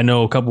weeks. I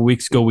know a couple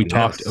weeks ago we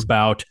talked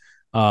about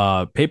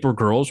Paper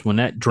Girls when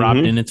that dropped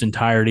in its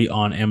entirety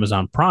on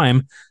Amazon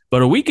Prime,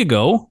 but a week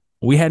ago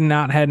we had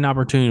not had an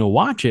opportunity to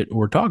watch it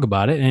or talk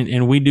about it,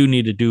 and we do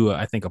need to do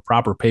I think a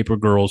proper Paper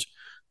Girls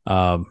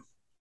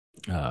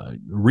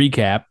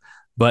recap.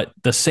 But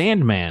The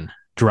Sandman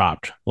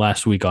dropped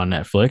last week on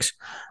Netflix.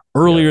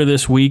 Earlier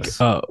this week,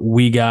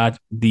 we got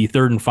the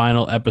third and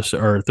final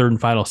episode or third and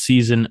final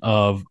season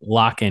of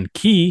Lock and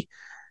Key.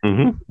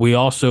 Mm-hmm. We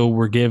also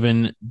were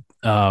given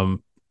I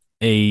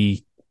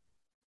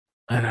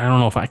don't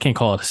know if I can't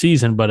call it a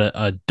season, but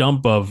a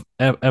dump of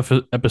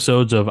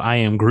episodes of I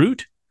Am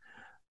Groot,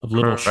 of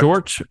little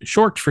shorts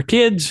for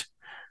kids.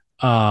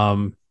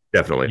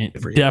 Definitely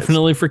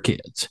for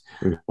kids.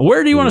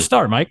 Where do you want to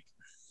start, Mike?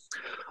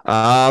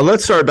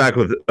 Let's start back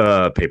with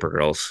Paper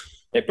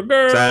Girls. Paper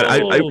Girls.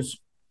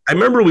 I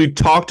remember we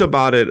talked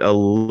about it a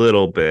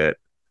little bit,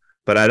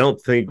 but I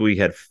don't think we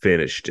had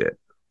finished it.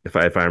 If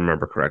I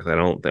remember correctly, I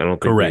don't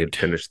think we had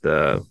finished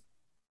the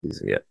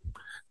season yet.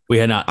 We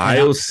had not.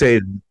 I will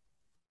say,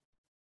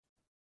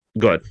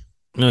 go ahead.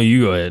 No,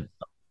 you go ahead.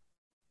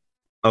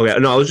 Okay,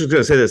 no, I was just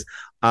going to say this.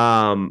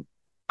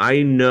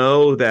 I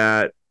know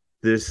that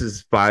this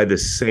is by the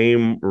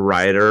same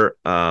writer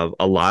of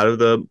a lot of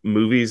the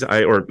movies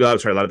a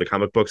lot of the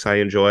comic books I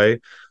enjoy.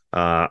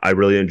 I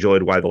really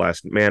enjoyed Y the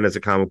Last Man as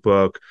a comic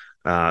book,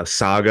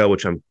 Saga,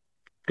 which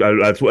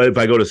if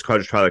I go to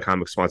College Twilight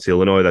Comics, Swansea,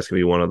 Illinois, that's going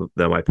to be one of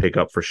them I pick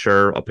up for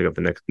sure. I'll pick up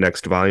the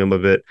next volume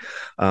of it.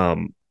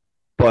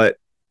 But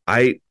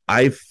I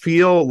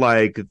feel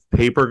like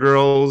Paper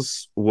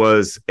Girls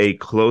was a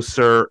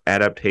closer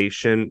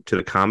adaptation to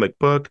the comic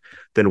book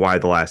than Y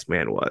the Last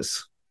Man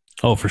was.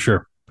 Oh, for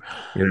sure.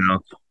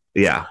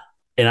 Yeah.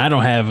 And I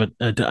don't have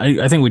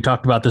I think we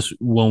talked about this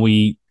when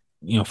we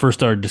first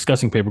started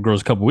discussing Paper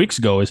Girls a couple weeks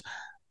ago.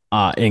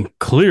 And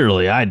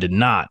clearly I did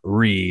not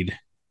read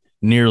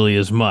nearly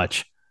as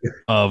much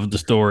of the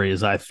story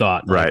as I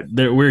thought. Right.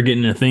 We're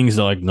getting into things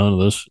that none of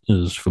this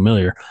is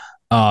familiar.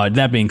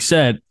 That being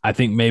said, I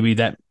think maybe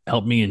that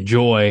helped me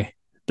enjoy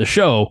the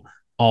show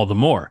all the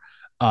more.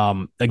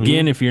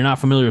 Again, if you're not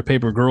familiar with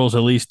Paper Girls,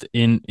 at least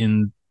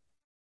in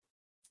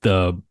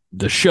the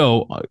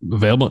show,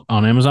 available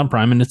on Amazon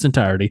Prime in its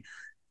entirety,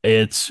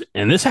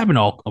 and this happened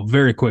all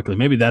very quickly.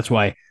 Maybe that's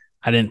why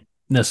I didn't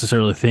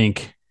necessarily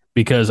think,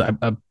 because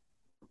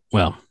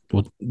well,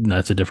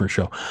 that's a different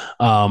show.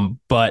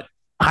 But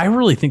I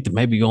really think that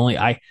maybe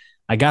I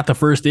got the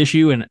first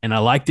issue and I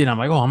liked it. I'm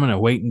like, I'm going to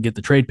wait and get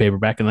the trade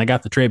paperback. And I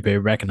got the trade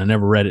paperback and I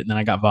never read it. And then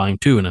I got volume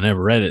 2 and I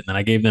never read it. And then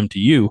I gave them to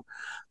you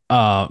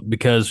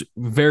because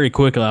very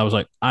quickly I was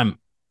like, I'm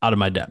out of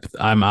my depth.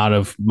 I'm out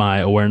of my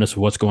awareness of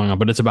what's going on.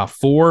 But it's about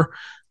 4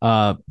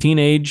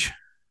 teenage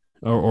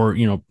or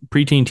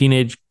preteen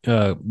teenage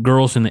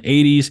girls in the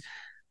 80s.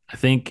 I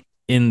think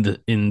in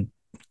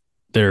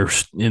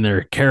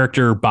their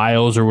character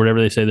bios or whatever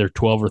they say, they're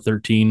 12 or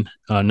 13.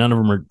 None of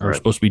them are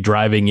supposed to be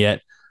driving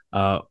yet.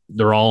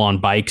 They're all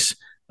on bikes.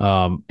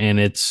 And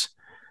it's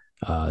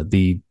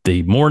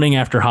the morning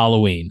after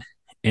Halloween,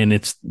 and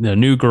it's the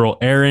new girl,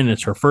 Erin.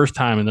 It's her first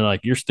time. And they're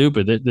like, you're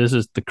stupid. This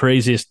is the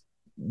craziest,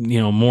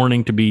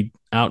 morning to be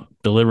out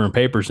delivering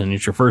papers. And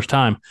it's your first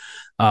time.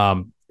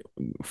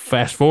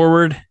 Fast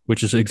forward,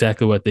 which is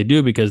exactly what they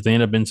do, because they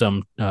end up in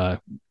some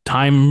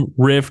time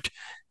rift,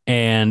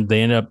 and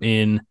they end up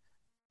in,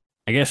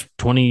 I guess,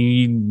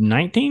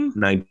 2019?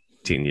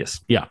 19,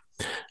 yes. Yeah.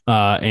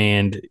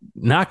 And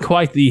not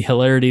quite the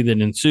hilarity that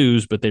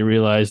ensues, but they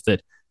realize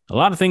that a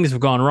lot of things have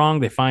gone wrong.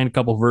 They find a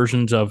couple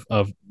versions of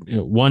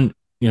one,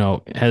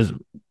 has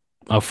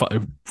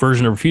a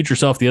version of her future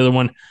self. The other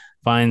one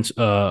finds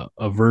a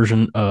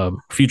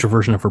future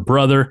version of her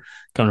brother.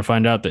 Come to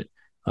find out that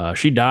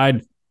she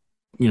died,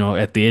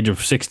 at the age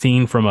of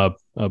 16 from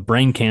a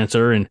brain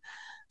cancer. And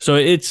so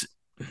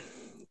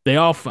they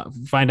all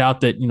find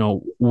out that,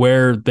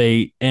 where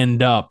they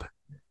end up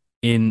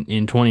in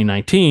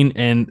 2019,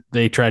 and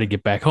they try to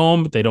get back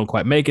home, but they don't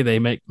quite make it. They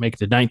make it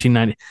to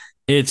 1990.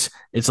 It's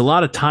a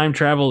lot of time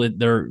travel.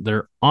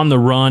 They're on the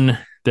run.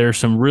 There's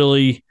some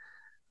really,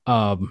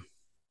 good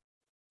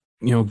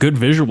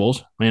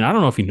visuals. I mean, I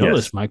don't know if you know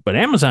this, Mike, but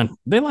Amazon,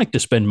 they like to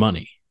spend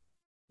money.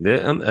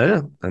 Yeah,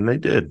 and they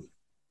did.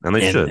 And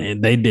they should.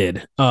 And they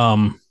did.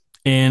 And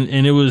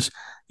it was,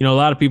 a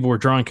lot of people were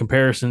drawing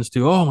comparisons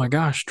to, oh my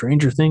gosh,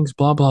 Stranger Things,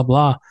 blah, blah,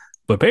 blah.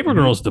 But Paper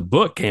Girls, the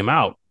book, came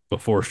out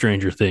before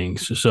Stranger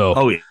Things. So,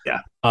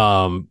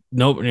 Brian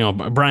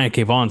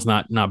K. Vaughan's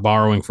not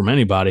borrowing from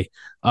anybody.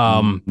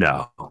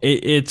 No.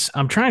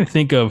 I'm trying to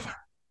think of,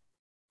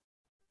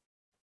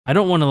 I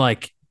don't want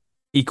to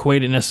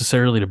equate it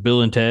necessarily to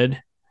Bill and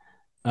Ted.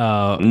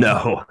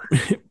 No.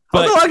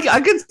 But although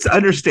I can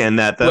understand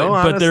that, though.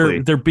 But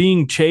they're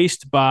being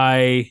chased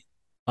by,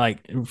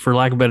 for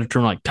lack of a better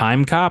term,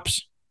 time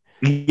cops.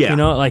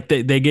 Yeah,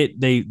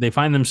 they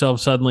find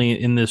themselves suddenly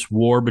in this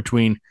war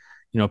between,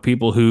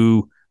 people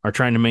who are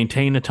trying to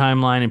maintain a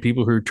timeline and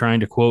people who are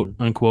trying to quote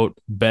unquote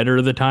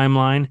better the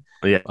timeline.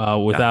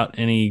 Without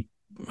any.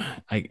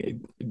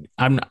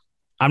 I'm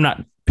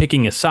not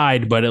picking a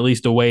side, but at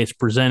least the way it's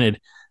presented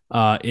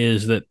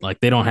is that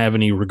they don't have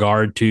any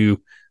regard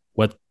to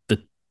what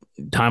the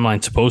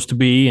timeline's supposed to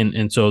be,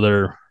 and so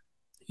they're,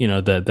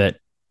 that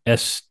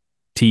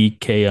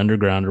STK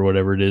Underground or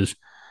whatever it is,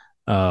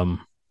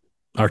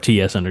 or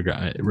TS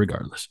Underground,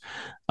 regardless.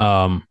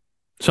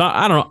 So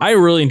I don't know. I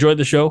really enjoyed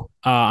the show.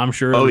 I'm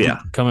sure it'll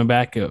keep coming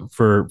back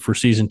for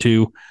season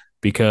 2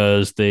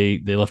 because they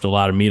left a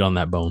lot of meat on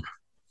that bone.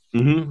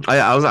 Mm-hmm.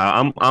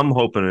 I'm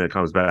hoping it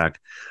comes back.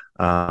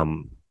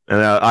 And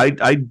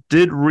I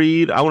did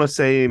read, I want to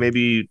say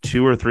maybe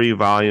 2 or 3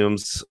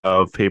 volumes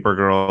of Paper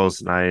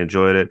Girls, and I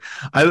enjoyed it.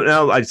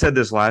 I said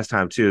this last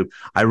time too.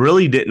 I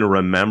really didn't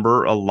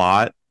remember a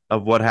lot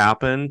of what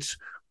happened,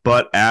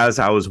 but as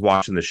I was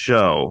watching the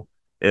show,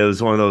 it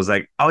was one of those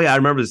like, oh yeah, I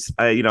remember this.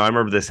 I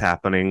remember this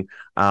happening.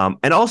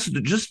 And also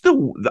just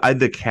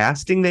the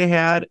casting they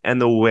had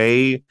and the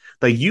way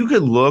like you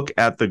could look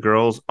at the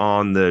girls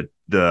on the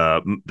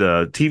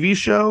TV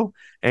show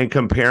and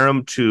compare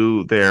them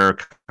to their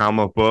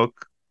comic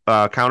book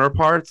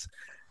counterparts,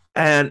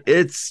 and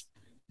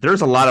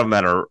there's a lot of them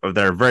that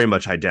are very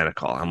much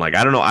identical. I'm like,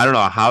 I don't know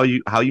how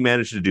you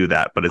managed to do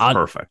that, but it's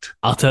perfect.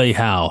 I'll tell you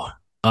how.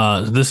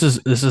 This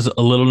is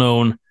a little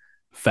known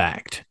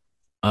fact.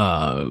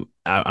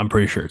 I'm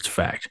pretty sure it's a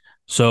fact.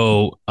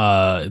 So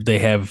they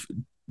have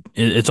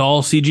it's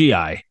all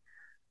CGI.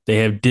 They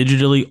have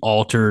digitally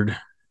altered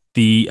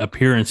the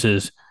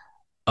appearances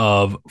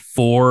of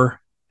 4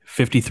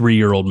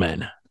 53-year-old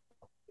men.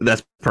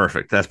 That's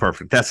perfect. That's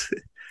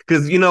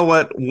because you know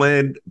what?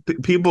 When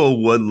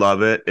people would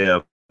love it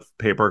if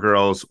Paper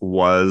Girls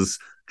was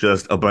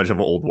just a bunch of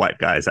old white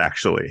guys,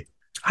 actually.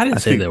 I didn't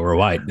say they were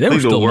white. They were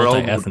still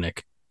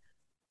multi-ethnic.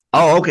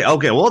 Oh,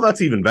 okay. Well,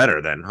 that's even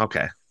better then.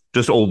 Okay.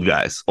 Just old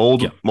guys.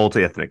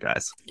 Multi-ethnic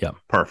guys. Yeah.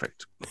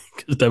 Perfect.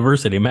 Because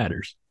diversity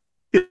matters.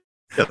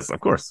 Yes, of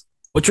course.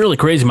 What's really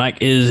crazy, Mike,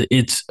 is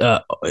it's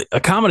a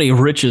comedy of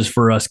riches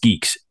for us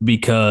geeks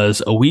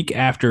because a week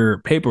after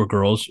Paper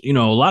Girls, a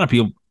lot of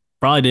people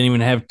probably didn't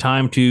even have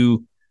time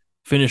to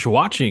finish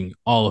watching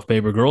all of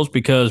Paper Girls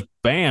because,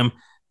 bam,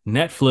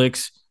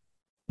 Netflix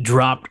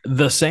dropped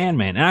The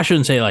Sandman. And I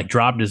shouldn't say like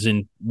dropped as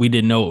in we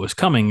didn't know it was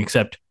coming,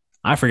 except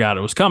I forgot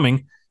it was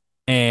coming.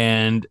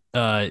 And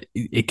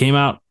it came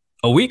out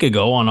a week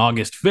ago on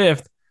August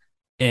 5th,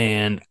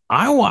 and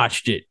I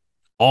watched it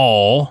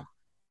all.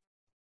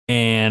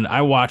 And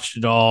I watched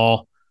it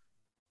all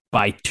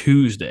by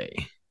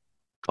Tuesday.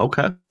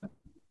 Okay.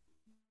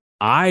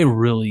 I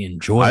really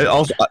enjoyed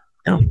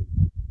it.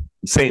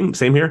 Same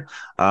here.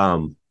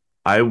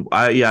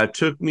 It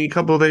took me a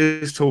couple of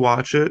days to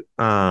watch it.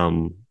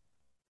 One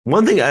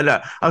thing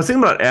I was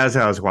thinking about as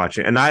I was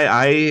watching, and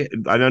I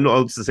don't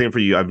know it's the same for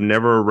you. I've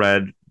never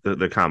read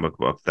the comic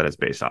book that it's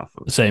based off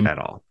of at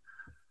all.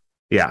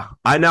 Yeah.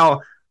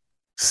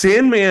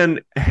 Sandman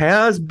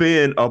has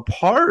been a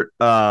part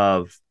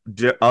of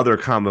other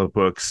comic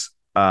books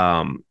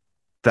that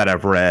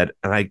I've read,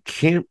 and I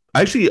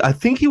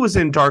think he was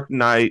in Dark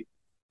Knight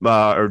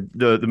or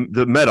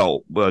the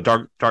Metal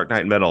Dark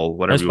Knight Metal,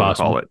 whatever you want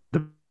to call it,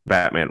 the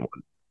Batman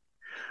one.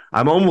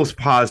 I'm almost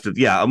positive.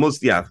 Yeah,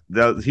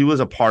 he was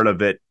a part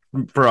of it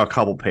for a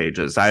couple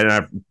pages.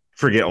 I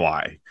forget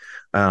why.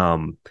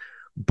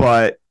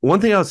 But one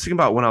thing I was thinking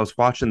about when I was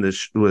watching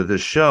this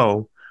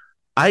show,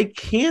 I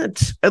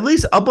can't, at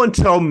least up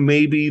until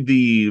maybe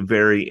the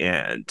very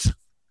end,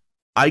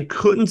 I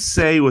couldn't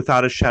say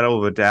without a shadow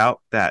of a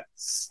doubt that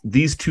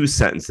these 2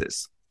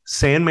 sentences,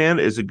 Sandman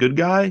is a good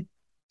guy,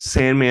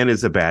 Sandman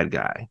is a bad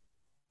guy.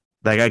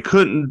 Like I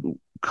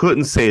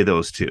couldn't say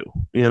those 2,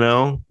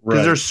 because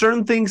there's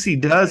certain things he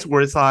does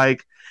where it's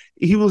like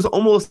he was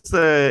almost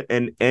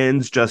an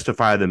ends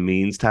justify the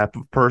means type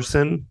of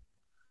person,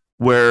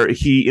 where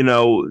he,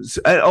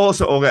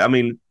 also okay. I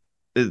mean,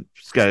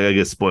 it's got, I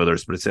guess,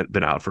 spoilers, but it's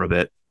been out for a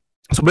bit.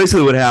 So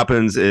basically what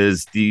happens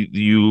is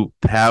you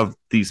have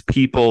these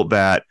people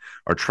that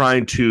are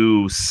trying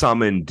to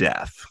summon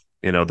death,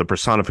 the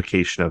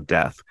personification of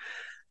death,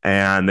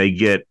 and they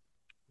get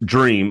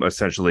Dream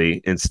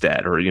essentially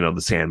instead, or,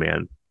 the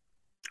Sandman,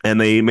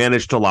 and they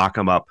manage to lock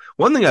him up.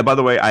 One thing, by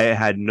the way, I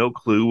had no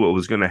clue what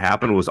was going to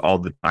happen was all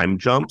the time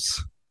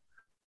jumps.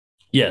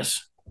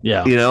 Yes.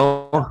 Yeah.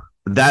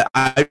 That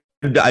I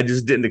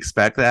just didn't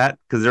expect that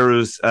because there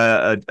was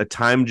a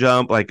time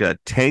jump, like a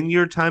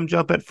 10-year time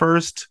jump at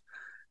first.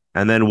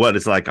 And then what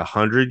is like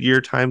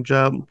 100-year time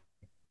jump?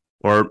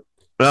 Or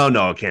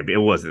no, it can't be. It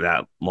wasn't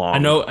that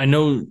long. I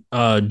know.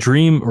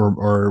 Dream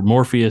or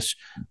Morpheus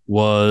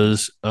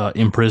was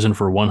in prison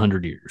for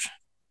 100 years.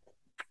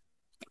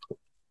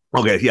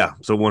 Okay, yeah.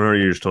 So 100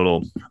 years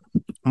total.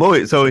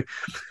 So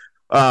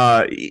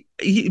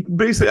he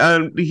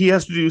basically he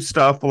has to do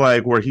stuff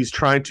like where he's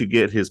trying to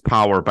get his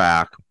power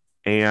back,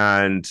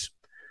 and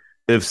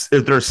if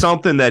there's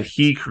something that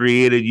he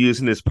created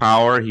using his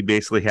power, he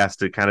basically has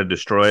to kind of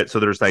destroy it. So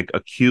there's like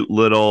a cute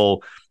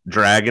little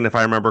dragon, if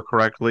I remember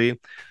correctly,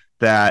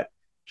 that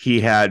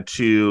he had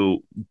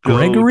to go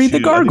Gregory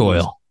the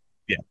Gargoyle.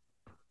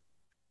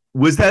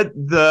 Was that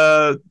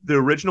the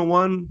original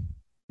one?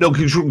 No,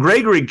 because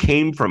Gregory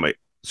came from it.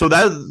 So it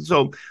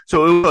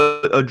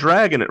was a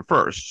dragon at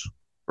first,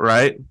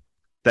 right?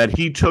 That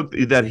he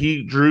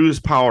drew his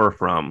power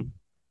from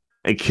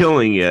and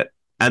killing it.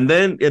 And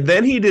then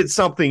he did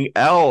something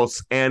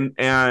else and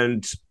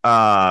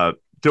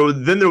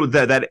then there was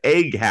that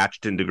egg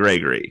hatched into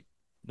Gregory.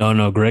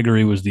 No,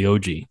 Gregory was the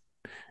OG,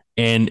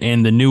 and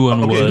the new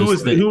one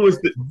was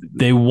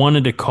they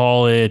wanted to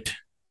call it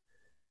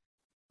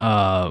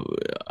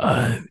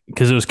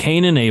because it was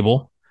Cain and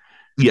Abel.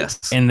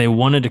 Yes, and they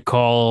wanted to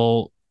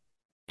call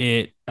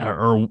it,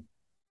 or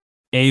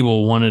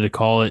Abel wanted to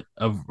call it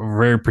a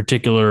very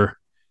particular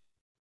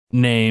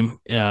name,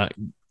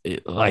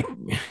 like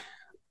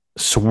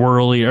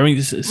swirly. I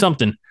mean,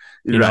 something,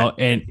 you know.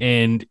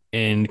 And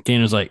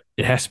Cain was like,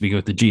 it has to be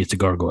with the G. It's a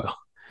gargoyle.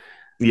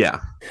 Yeah.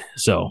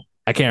 So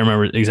I can't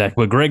remember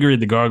exactly, but Gregory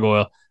the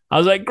gargoyle. I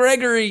was like,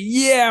 Gregory,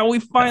 yeah, we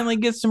finally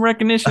get some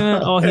recognition.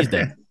 Oh, he's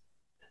dead.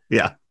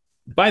 Yeah.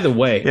 By the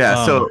way,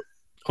 so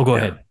go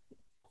ahead.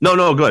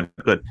 No, good.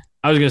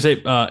 I was gonna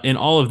say, in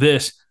all of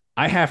this,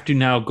 I have to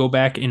now go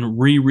back and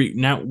reread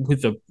now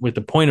with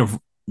the point of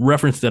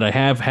reference that I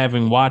have,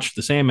 having watched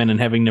The Sandman and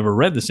having never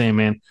read The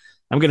Sandman.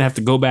 I'm gonna have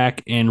to go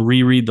back and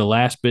reread the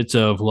last bits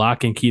of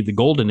Lock and Key: The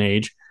Golden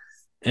Age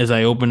as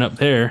I open up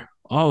there.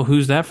 Oh,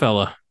 who's that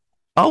fella?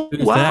 Oh,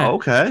 Who's wow,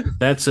 that? okay.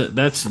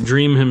 That's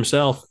Dream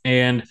himself,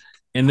 and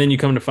then you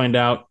come to find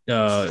out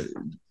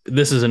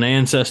this is an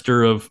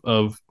ancestor of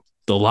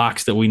the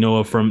Locks that we know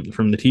of from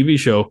the TV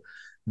show.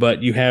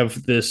 But you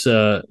have this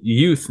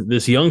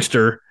this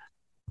youngster,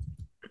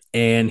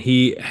 and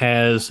he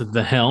has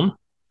the helm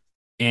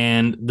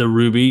and the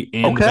ruby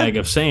and the bag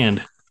of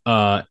sand.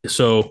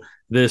 So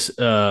this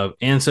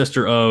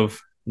ancestor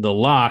of the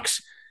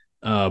Locks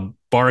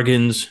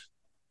bargains,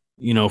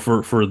 you know,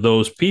 for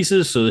those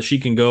pieces so that she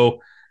can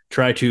go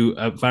try to,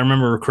 if I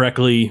remember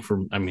correctly,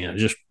 I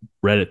just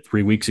read it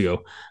 3 weeks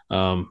ago,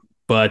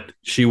 but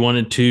she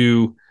wanted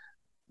to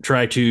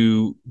try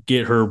to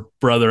get her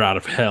brother out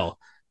of hell.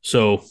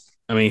 So,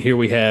 I mean, here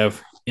we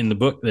have in the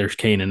book, there's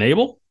Cain and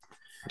Abel.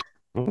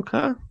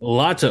 Okay.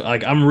 Lots of,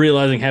 like, I'm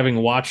realizing, having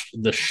watched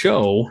the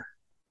show,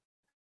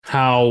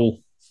 how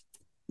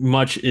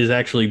much is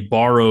actually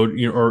borrowed,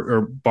 you know,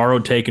 or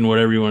borrowed, taken,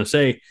 whatever you want to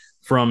say,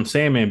 from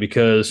Sandman,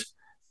 because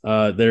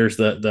there's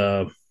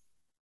the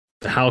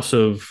House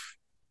of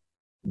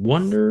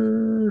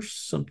Wonder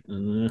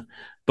something.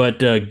 But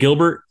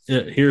Gilbert,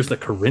 here's the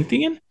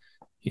Corinthian.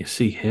 You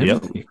see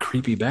him, you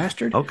creepy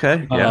bastard.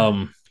 Okay.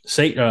 Yeah.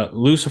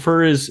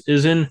 Lucifer is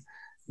in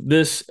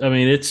this. I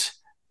mean, it's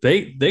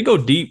they go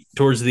deep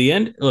towards the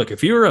end. Look,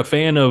 if you're a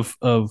fan of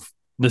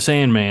the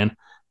Sandman,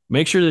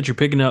 make sure that you're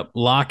picking up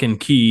Lock and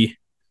Key: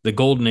 The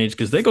Golden Age,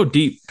 because they go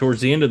deep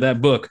towards the end of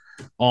that book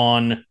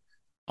on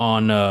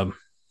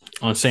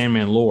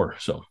Sandman lore.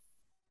 So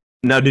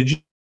now, do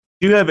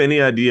you have any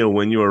idea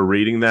when you were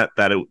reading that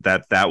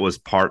was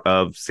part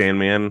of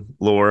Sandman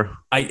lore?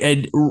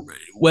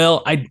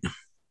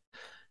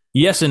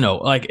 Yes and no.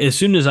 Like, as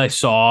soon as I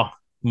saw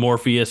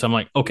Morpheus, I'm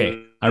like,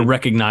 okay, I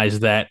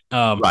recognize that.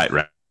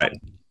 Right.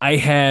 I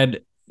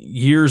had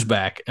years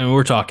back, and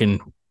we're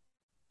talking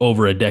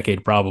over a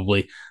decade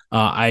probably,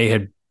 I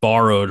had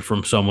borrowed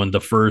from someone the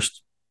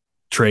first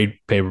trade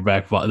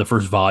paperback, the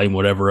first volume,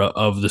 whatever,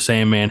 of the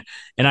Sandman,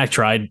 and I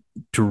tried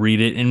to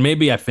read it, and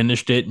maybe I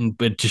finished it,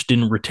 but just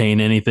didn't retain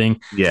anything.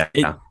 Yeah.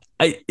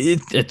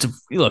 It's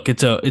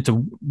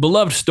a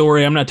beloved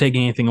story. I'm not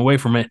taking anything away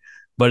from it,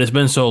 but it's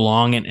been so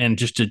long, and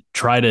just to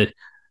try to,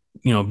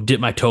 you know, dip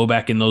my toe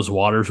back in those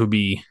waters would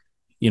be,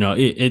 you know,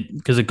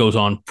 because it goes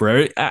on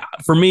forever.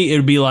 For me, it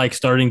would be like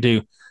starting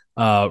to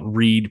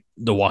read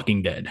The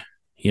Walking Dead.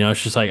 You know,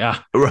 it's just like,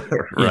 right.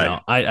 You know,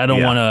 I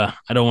don't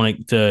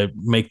want to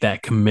make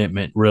that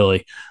commitment,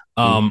 really.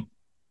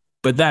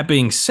 But that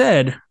being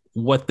said,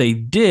 what they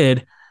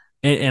did,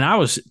 and I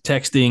was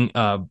texting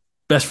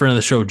best friend of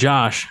the show,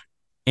 Josh,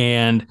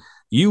 and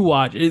you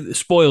watch,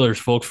 spoilers,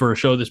 folks, for a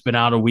show that's been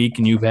out a week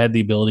and you've had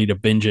the ability to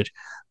binge it.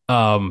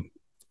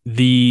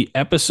 The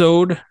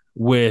episode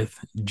with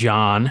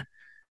John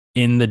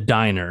in the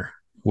diner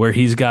where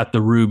he's got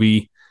the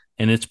ruby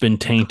and it's been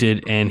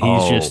tainted, and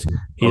he's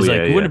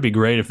wouldn't it be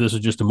great if this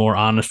was just a more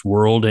honest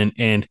world, and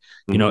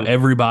you know,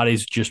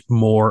 everybody's just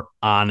more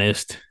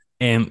honest,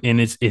 and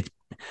it's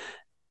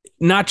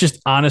not just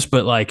honest,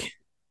 but like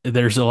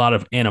there's a lot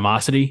of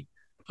animosity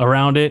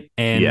around it,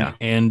 and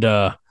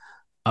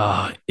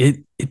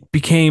it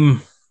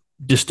became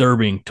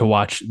disturbing to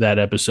watch that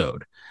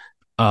episode.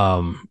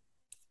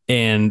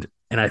 And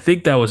I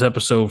think that was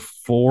episode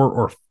 4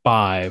 or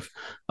 5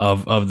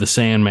 of the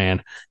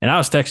Sandman. And I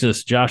was texting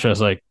this to Josh. I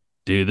was like,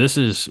 dude, this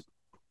is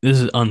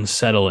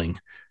unsettling.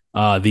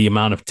 The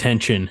amount of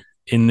tension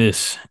in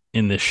this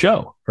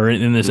show, or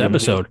in this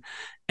episode.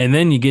 And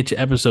then you get to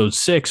episode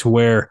 6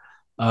 where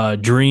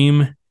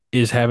Dream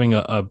is having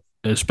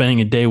spending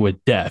a day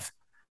with Death.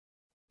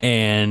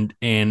 And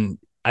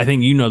I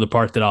think you know the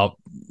part that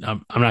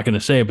I'm not going to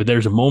say, but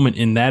there's a moment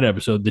in that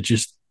episode that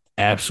just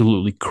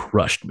absolutely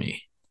crushed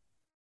me.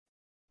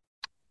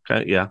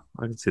 Okay, yeah,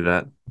 I can see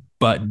that.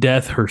 But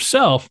Death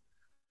herself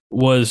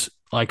was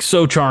like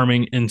so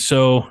charming, and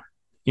so,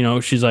 you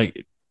know, she's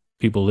like,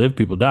 people live,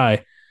 people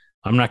die.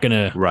 I'm not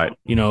gonna,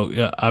 you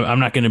know, I'm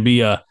not gonna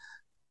be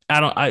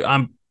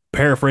I'm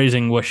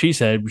paraphrasing what she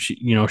said.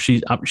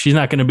 She's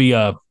not gonna be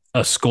a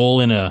skull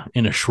in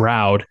a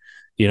shroud.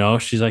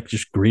 she's like,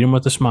 just greet him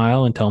with a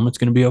smile and tell him it's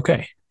going to be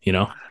okay.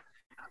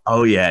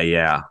 Oh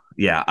yeah.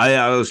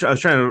 I was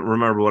trying to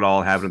remember what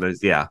all happened.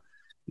 Yeah.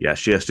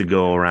 She has to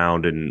go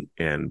around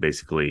and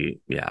basically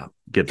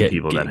get the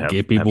people that have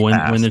get people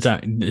have when the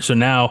passed. time. So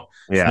now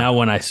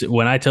when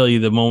I tell you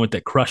the moment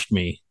that crushed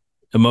me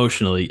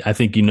emotionally, I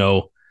think you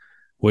know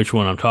which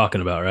one I'm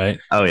talking about, right?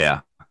 Oh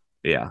yeah.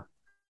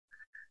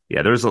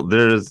 There's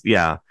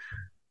a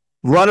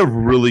lot of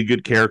really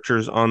good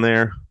characters on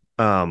there.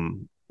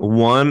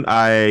 One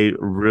I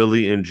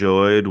really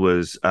enjoyed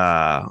was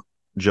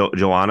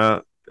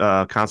Joanna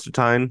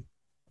Constantine,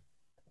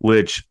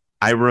 which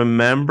I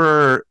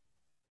remember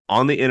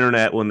on the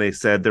internet when they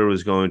said there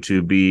was going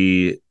to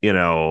be,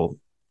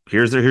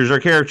 here's our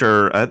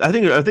character. I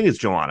think it's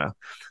Joanna,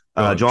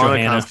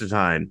 Joanna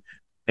Constantine,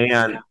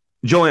 and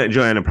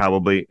Joanna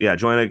probably,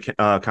 Joanna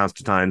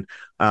Constantine.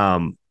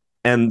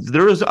 And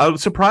there was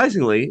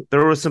surprisingly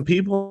there were some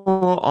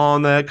people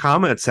on the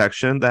comment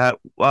section that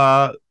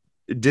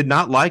did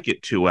not like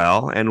it too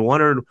well and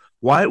wondered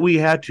why we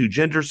had to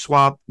gender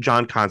swap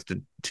John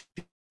Constantine.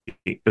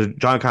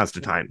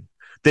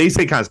 They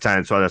say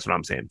Constantine, so that's what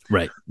I'm saying.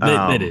 Right.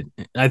 They did.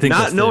 I think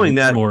not knowing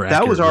that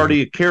was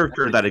already a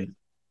character that,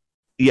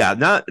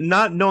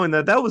 not knowing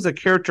that was a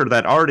character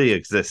that already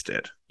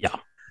existed. Yeah.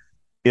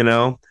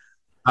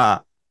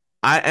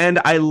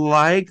 I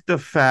like the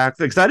fact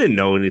because I didn't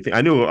know anything.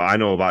 I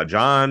know about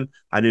John.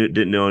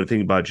 Didn't know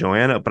anything about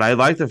Joanna, but I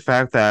like the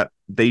fact that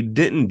they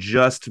didn't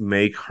just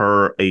make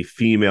her a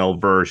female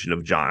version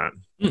of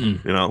John.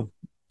 Mm-mm.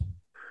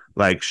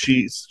 Like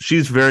she's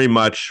very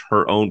much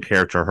her own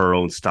character, her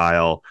own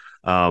style.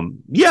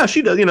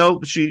 She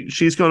does.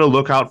 She's going to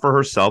look out for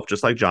herself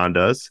just like John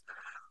does,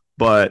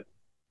 but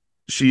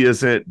she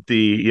isn't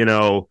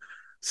the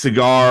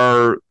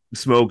cigar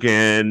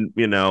smoking,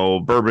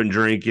 bourbon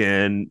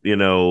drinking,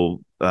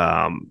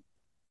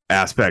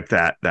 aspect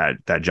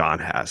that John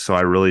has. So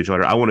I really enjoyed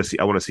her. I want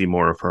to see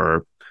more of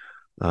her.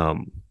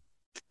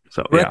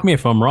 So correct me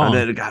if I'm wrong.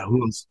 And then, God,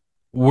 who else?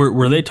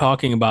 Were they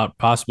talking about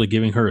possibly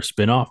giving her a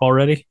spinoff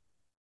already?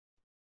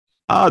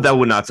 That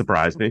would not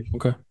surprise me.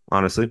 Okay,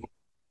 honestly,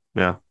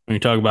 yeah. When you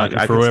talk about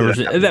for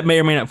whatever that may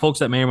or may not, folks,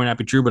 that may or may not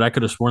be true, but I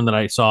could have sworn that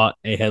I saw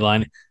a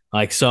headline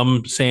like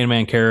some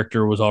Sandman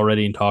character was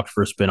already in talks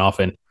for a spinoff,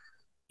 and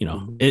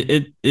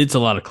it's a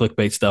lot of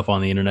clickbait stuff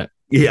on the internet.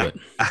 Yeah.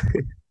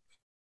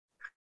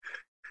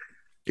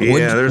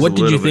 What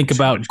did you think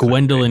about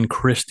Gwendolyn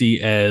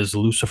Christie as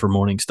Lucifer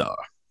Morningstar?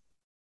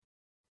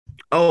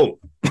 Oh,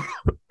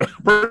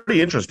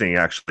 pretty interesting,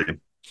 actually.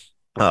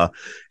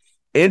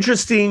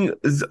 Interesting.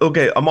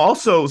 Okay, I'm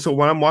also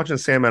when I'm watching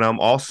Sandman, I'm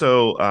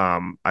also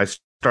I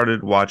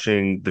started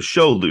watching the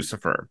show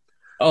Lucifer.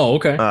 Oh,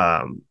 okay.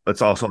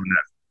 It's also on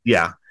Netflix.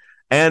 Yeah.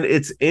 And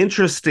it's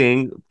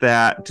interesting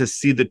that to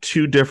see the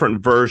two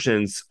different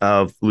versions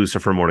of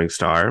Lucifer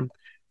Morningstar.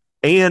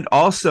 And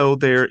also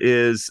there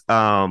is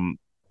I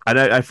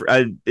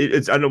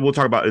know we'll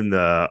talk about in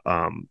the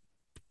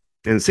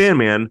in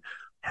Sandman,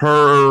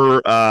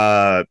 her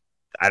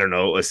I don't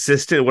know,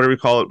 assistant, whatever we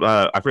call it,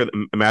 I forget,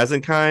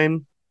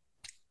 Mazenkine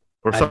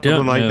or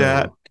something like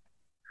that.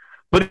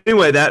 But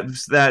anyway,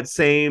 that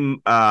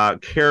same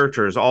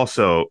character is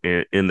also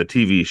in the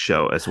TV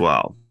show as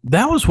well.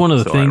 That was one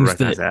of the things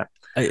that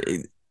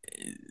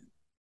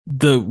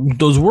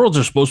those worlds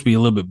are supposed to be a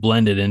little bit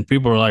blended, and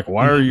people are like,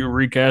 "Why are you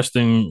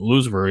recasting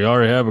Lucifer? You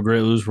already have a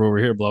great Lucifer over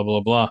here." Blah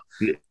blah blah.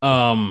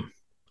 Yeah.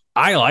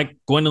 I like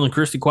Gwendolyn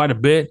Christie quite a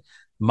bit.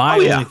 My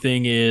only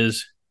thing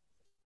is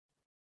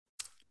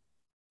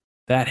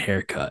that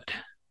haircut.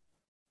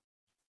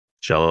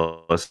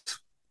 Jealous?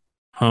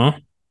 Huh?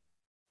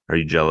 Are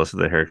you jealous of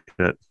the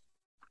haircut?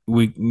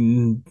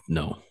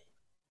 No.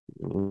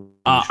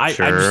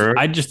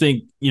 I just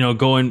think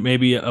going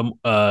maybe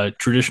a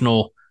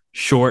traditional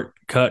short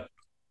cut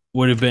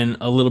would have been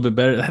a little bit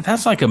better.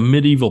 That's like a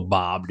medieval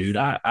bob, dude.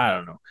 I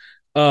don't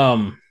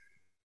know.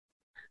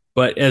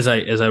 But as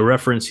I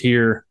reference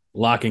here,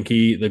 Lock and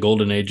Key, the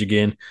Golden Age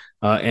again,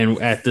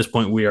 and at this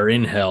point we are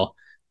in hell.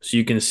 So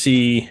you can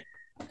see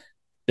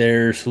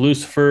there's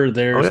Lucifer,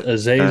 there's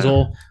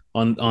Azazel.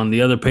 On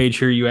the other page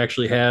here, you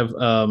actually have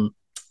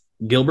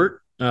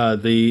Gilbert,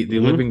 the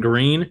Living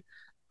Green.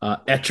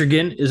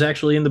 Etrigan is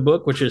actually in the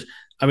book, which is,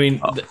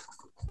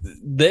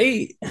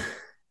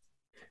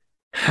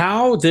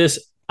 how this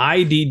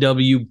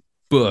IDW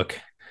book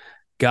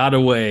got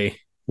away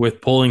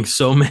with pulling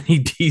so many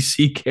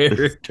DC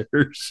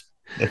characters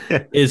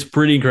is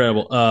pretty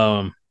incredible.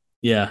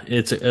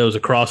 It was a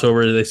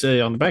crossover. They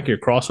say on the back here,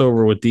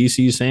 crossover with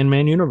DC's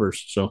Sandman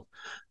universe. So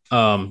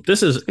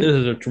this is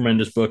a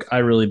tremendous book. I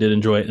really did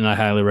enjoy it, and I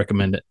highly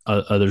recommend it.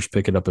 Others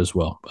pick it up as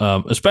well,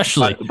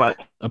 especially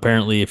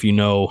apparently if you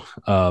know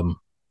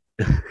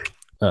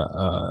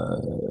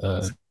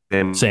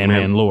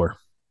Sandman lore.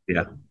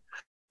 Yeah.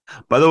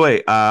 By the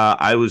way,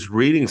 I was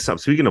reading some.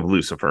 Speaking of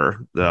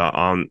Lucifer,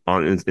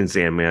 in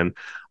Sandman,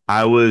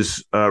 I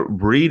was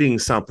reading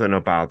something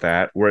about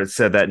that where it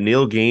said that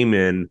Neil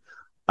Gaiman,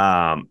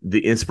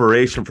 the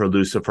inspiration for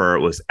Lucifer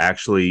was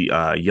actually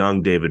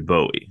young David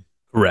Bowie.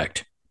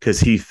 Correct. because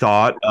he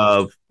thought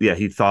of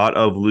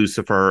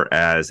Lucifer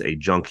as a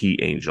junkie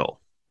angel,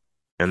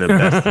 and the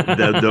best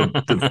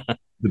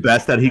the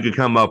best that he could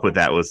come up with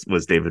that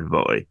was David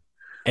Bowie.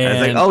 And I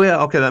was like, oh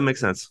yeah, okay, that makes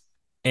sense.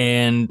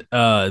 And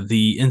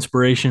the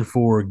inspiration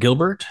for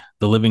Gilbert,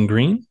 the Living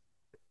Green,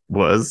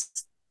 was,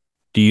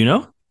 do you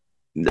know?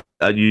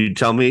 You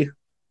tell me.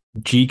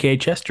 G.K.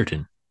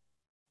 Chesterton.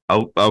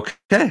 Oh,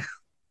 okay,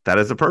 that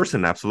is a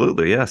person.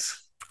 Absolutely,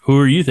 yes. Who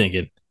are you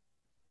thinking?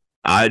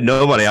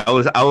 Nobody.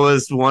 I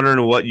was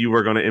wondering what you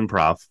were going to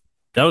improv.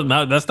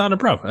 That's not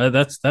improv.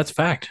 That's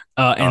fact.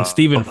 And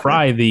Stephen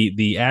Fry,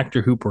 the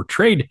actor who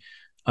portrayed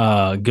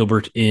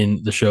Gilbert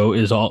in the show,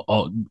 is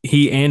all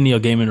he and Neil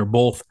Gaiman are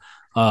both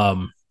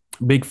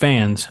big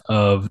fans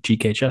of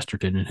G.K.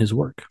 Chesterton and his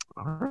work.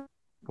 All right.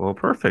 Well,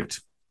 perfect.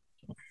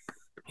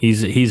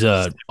 He's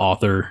a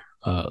author,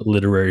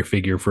 literary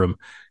figure from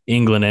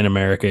England and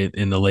America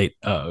in the late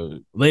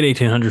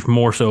 1800s,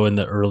 more so in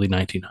the early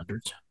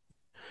 1900s.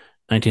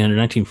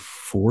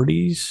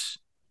 1940s.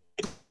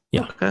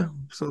 Yeah. Okay.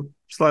 So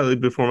slightly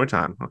before my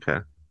time. Okay.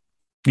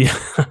 Yeah,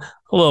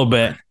 a little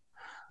bit.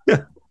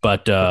 Yeah.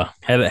 But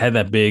had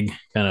that big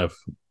kind of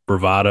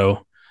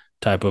bravado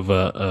type of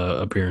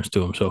appearance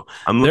to him. So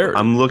I'm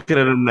looking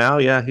at him now.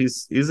 Yeah,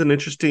 he's an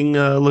interesting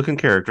looking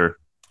character.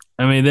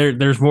 I mean,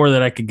 there's more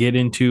that I could get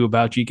into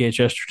about G.K.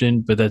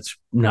 Chesterton, but that's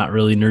not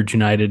really Nerds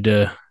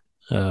United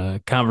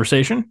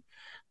conversation.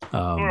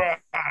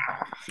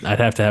 I'd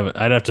have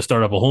to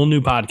start up a whole new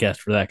podcast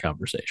for that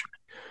conversation.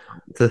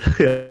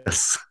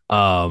 Yes.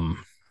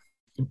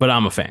 But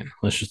I'm a fan.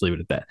 Let's just leave it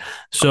at that.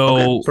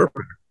 So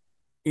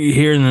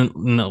here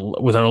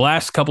with our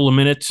last couple of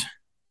minutes,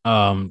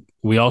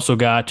 we also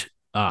got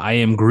I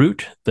Am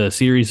Groot, the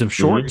series of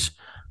shorts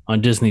on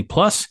Disney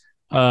Plus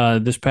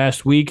this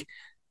past week.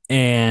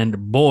 And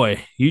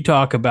boy, you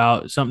talk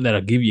about something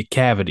that'll give you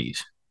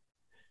cavities.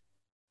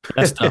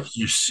 That stuff's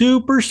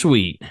super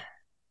sweet.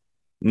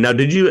 Now,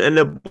 did you end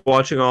up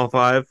watching all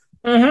 5?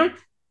 Mm-hmm.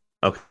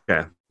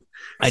 Okay.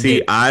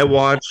 I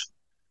watched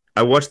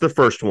the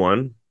first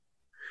one,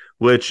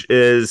 which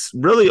is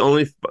really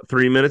only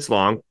 3 minutes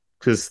long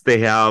because they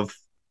have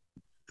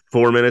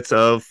 4 minutes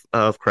of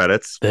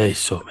credits. There's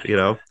so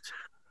many.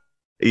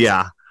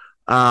 Yeah.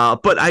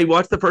 But I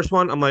watched the first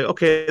one. I'm like,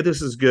 okay,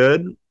 this is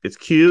good. It's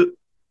cute.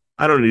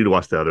 I don't need to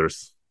watch the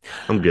others.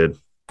 I'm good.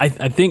 I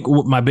think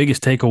my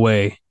biggest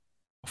takeaway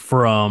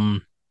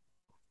from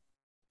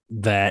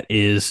that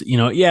is,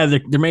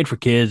 they're made for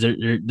kids. They're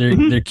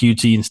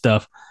cutesy and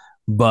stuff,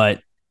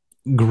 but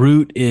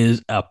Groot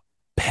is a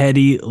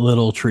petty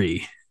little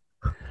tree.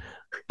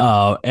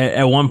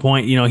 At one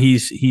point,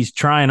 he's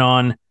trying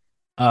on.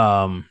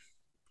 One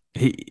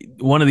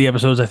of the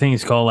episodes, I think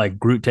it's called like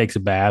Groot Takes a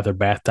Bath or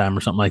Bath Time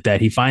or something like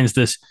that. He finds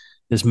this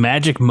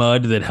magic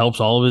mud that helps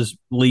all of his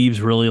leaves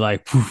really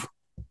like,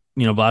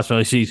 blast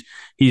out. He's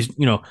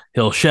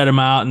he'll shut him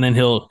out, and then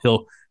he'll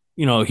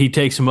he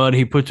takes some mud,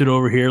 he puts it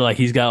over here like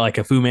he's got like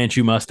a Fu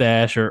Manchu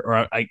mustache,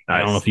 or I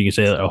don't know if you can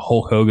say a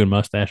Hulk Hogan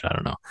mustache. I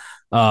don't know.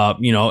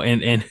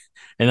 And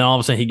then all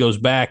of a sudden he goes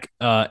back,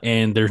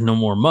 and there's no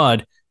more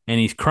mud, and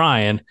he's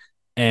crying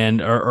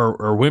and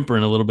or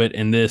whimpering a little bit,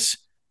 and this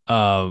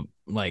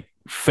like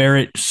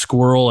ferret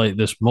squirrel, like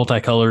this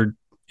multicolored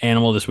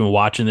animal that's been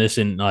watching this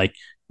and like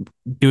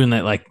doing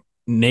that like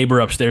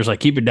neighbor upstairs, like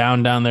keep it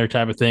down there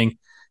type of thing.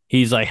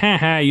 He's like,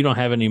 ha, you don't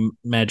have any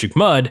magic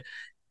mud.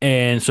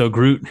 And so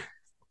Groot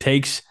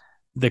takes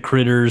the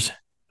critter's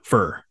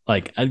fur,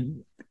 like,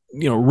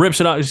 rips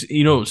it out.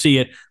 You don't see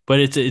it, but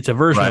it's a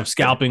version of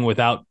scalping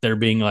without there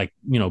being like,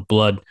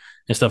 blood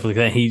and stuff like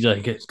that. He's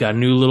like, it's got a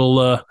new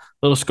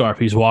little scarf.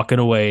 He's walking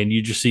away, and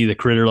you just see the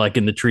critter like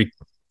in the tree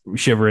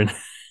shivering.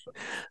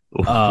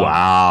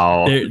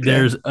 Wow.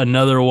 There's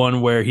another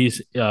one where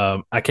he's,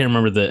 I can't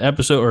remember the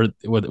episode or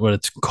what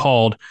it's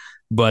called,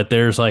 but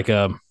there's like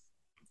a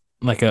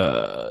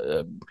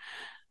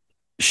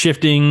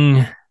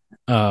shifting,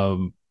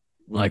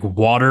 like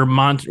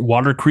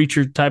water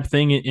creature type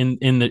thing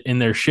in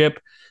their ship,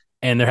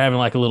 and they're having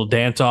like a little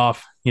dance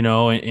off,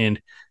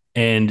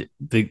 and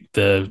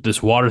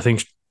this water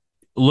thing's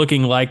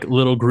looking like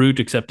little Groot,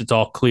 except it's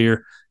all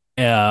clear,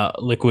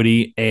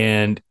 liquidy,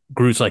 and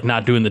Groot's like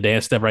not doing the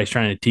dance step right. He's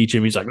trying to teach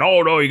him. He's like,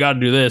 no, you got to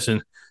do this.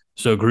 And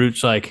so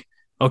Groot's like,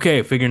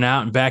 okay, figuring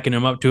out and backing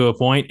him up to a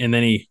point. And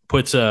then he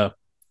puts the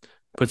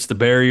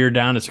barrier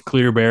down. It's a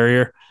clear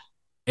barrier.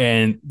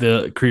 And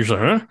the creature's like,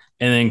 huh?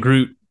 And then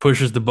Groot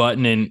pushes the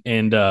button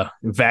and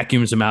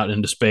vacuums him out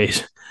into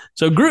space.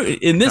 So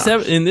Groot in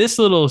this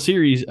little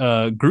series,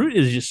 Groot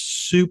is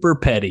just super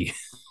petty.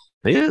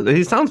 Yeah,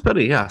 he sounds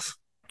petty. Yes.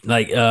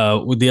 Like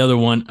with the other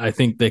one, I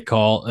think they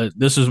call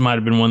might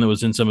have been one that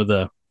was in some of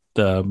the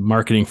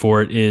marketing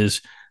for it,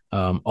 is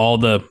all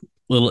the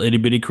little itty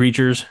bitty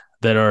creatures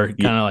that are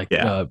kind of like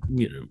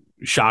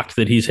shocked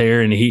that he's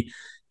here, and he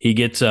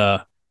gets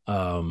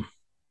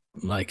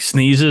like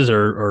sneezes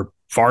or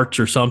farts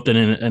or something,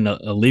 and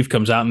a leaf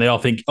comes out, and they all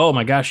think, oh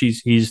my gosh,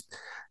 he's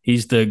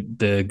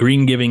the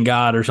green giving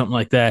god or something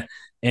like that,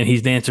 and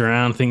he's dancing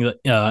around things,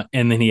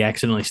 and then he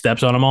accidentally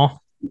steps on them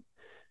all.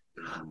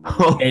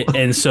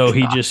 And so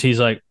he's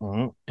like,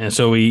 "Mm." And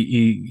so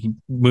he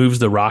moves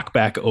the rock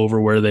back over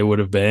where they would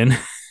have been.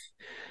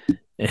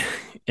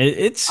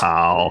 It's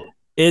Wow.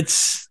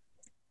 it's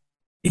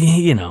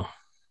you know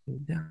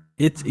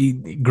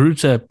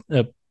Groot's a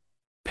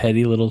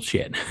petty little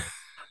shit.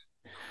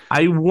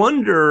 I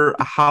wonder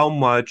how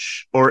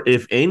much, or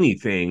if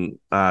anything,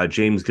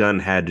 James Gunn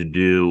had to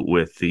do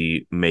with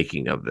the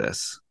making of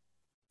this.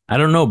 I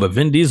don't know, but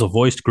Vin Diesel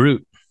voiced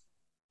Groot.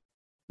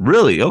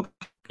 Really? Okay.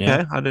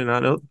 Yeah, I did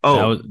not know.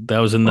 Oh, that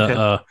was in the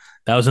okay.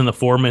 that was in the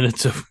 4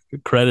 minutes of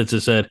credits.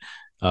 It said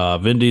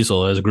Vin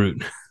Diesel as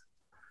Groot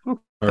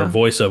or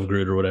voice of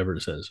Groot or whatever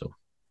it says. So,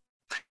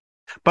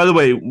 by the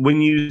way,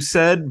 when you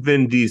said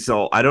Vin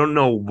Diesel, I don't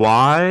know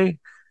why.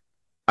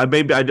 I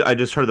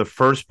just heard the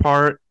first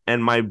part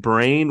and my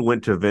brain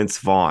went to Vince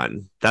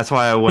Vaughn. That's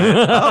why I went,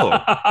 oh,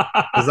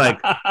 it's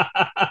like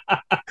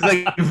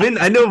Vin.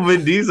 I know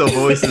Vin Diesel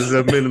voices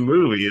him in the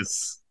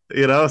movies,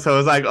 so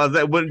it's like,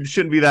 oh,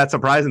 shouldn't be that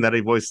surprising that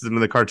he voices him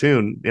in the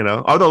cartoon,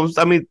 Although,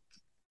 I mean,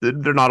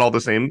 they're not all the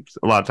same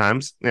a lot of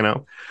times, we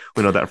know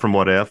that from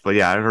What If. But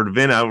yeah, I heard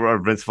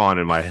Vince Vaughn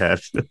in my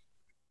head.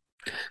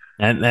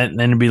 and then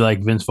it'd be like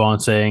Vince Vaughn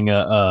saying,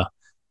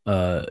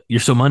 "You're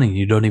so money,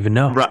 you don't even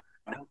know." Right.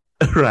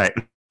 Right.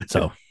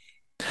 So,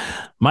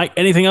 Mike,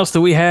 anything else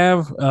that we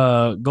have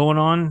going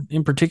on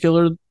in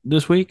particular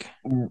this week?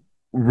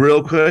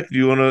 Real quick, do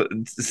you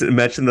want to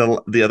mention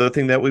the other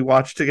thing that we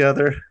watched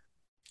together?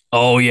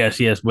 Oh,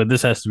 yes, but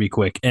this has to be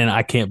quick, and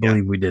I can't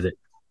believe we did it.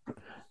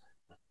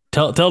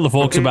 Tell the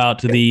folks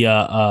about the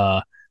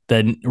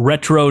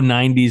retro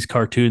 90s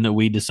cartoon that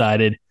we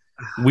decided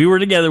we were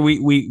together.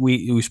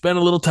 We spent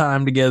a little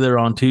time together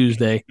on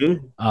Tuesday,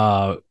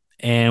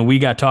 and we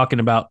got talking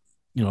about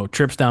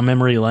trips down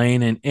memory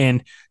lane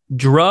and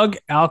drug,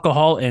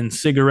 alcohol, and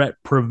cigarette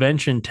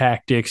prevention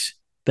tactics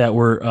that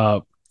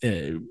were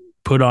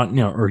put on,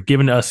 or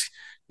given to us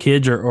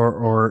kids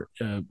or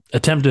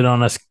attempted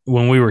on us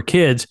when we were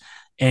kids.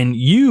 And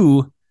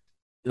you,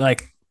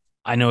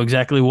 I know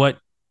exactly what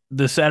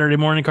the Saturday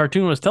morning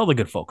cartoon was. Tell the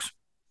good folks.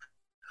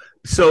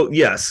 So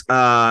yes,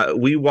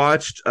 we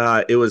watched.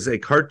 It was a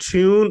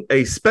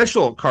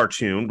special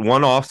cartoon,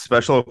 one-off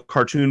special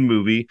cartoon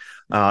movie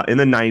in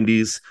the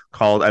 '90s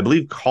called, I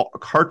believe,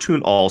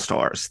 Cartoon All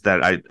Stars.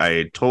 That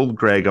I told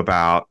Greg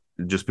about,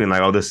 just being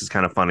like, "Oh, this is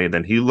kind of funny." And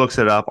then he looks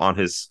it up on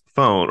his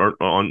phone or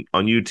on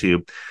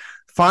YouTube,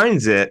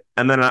 finds it,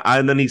 and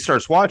then he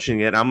starts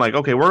watching it. I'm like,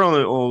 "Okay, we're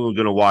only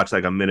going to watch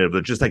like a minute,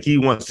 but just like he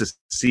wants to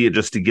see it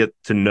just to get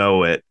to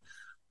know it."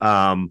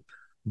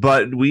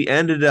 But we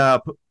ended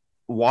up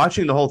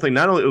watching the whole thing.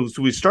 Not only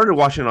we started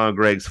watching it on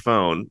Greg's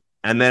phone,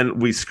 and then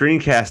we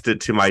screencast it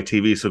to my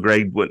TV, so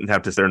Greg wouldn't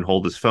have to sit there and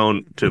hold his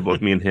phone to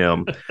both me and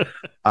him.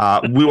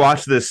 We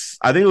watched this.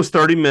 I think it was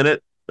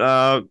 30-minute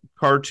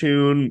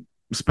cartoon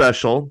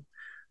special.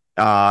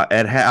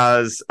 It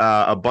has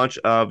a bunch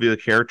of the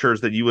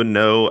characters that you would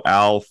know: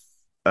 Alf,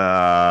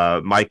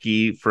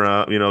 Mikey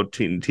from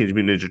Teenage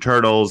Mutant Ninja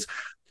Turtles.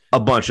 A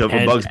bunch of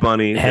Bugs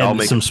Bunny.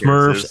 Had some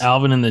Smurfs,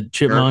 Alvin and the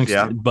Chipmunks,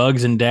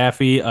 Bugs and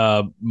Daffy,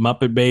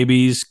 Muppet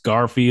Babies,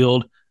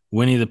 Garfield,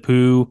 Winnie the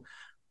Pooh.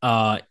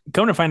 Come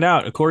to find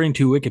out, according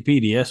to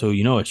Wikipedia, so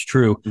it's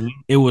true,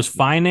 it was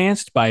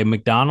financed by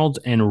McDonald's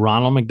and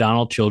Ronald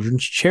McDonald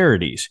Children's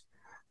Charities.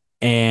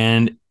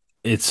 And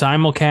it's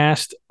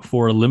simulcast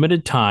for a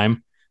limited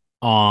time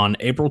on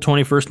April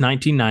 21st,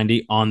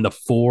 1990 on the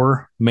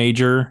 4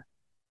 major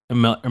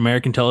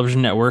American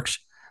television networks.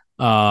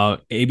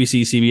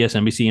 ABC, CBS,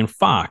 NBC, and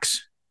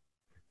Fox.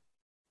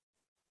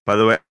 By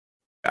the way,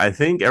 I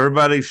think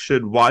everybody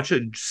should watch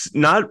it,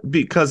 not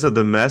because of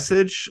the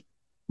message,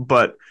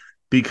 but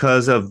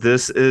because of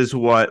this is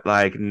what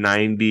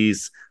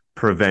 90s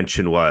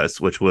prevention was,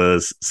 which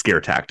was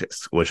scare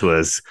tactics, which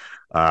was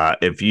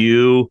if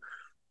you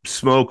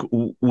smoke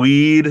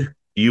weed,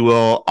 you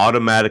will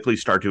automatically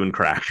start doing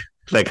crack.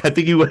 I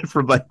think you went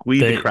from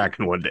weed to crack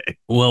in one day.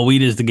 Well,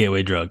 weed is the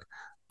gateway drug.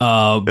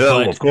 But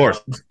of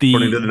course,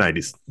 according to the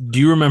 90s. Do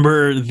you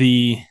remember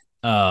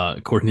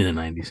according to the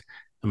 90s?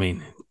 I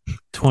mean,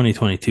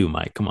 2022,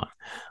 Mike, come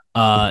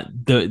on.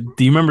 Do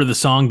you remember the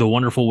song, The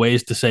Wonderful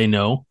Ways to Say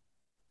No?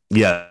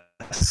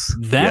 Yes.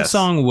 That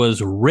song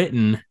was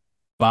written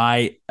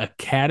by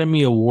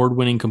Academy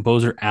Award-winning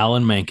composer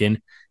Alan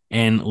Menken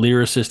and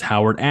lyricist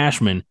Howard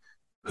Ashman,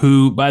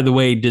 who, by the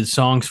way, did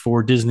songs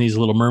for Disney's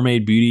Little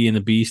Mermaid, Beauty and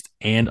the Beast,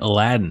 and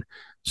Aladdin.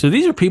 So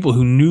these are people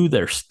who knew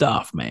their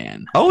stuff,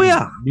 man. Oh,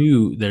 yeah.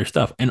 Knew their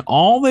stuff. And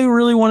all they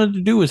really wanted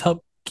to do was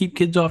help keep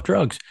kids off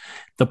drugs.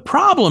 The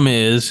problem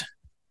is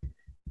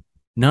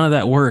none of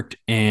that worked.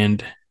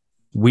 And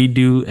we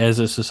do, as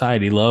a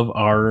society, love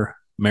our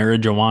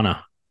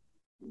marijuana.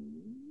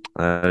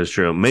 That is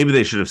true. Maybe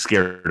they should have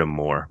scared him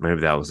more. Maybe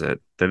that was it.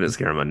 They didn't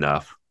scare him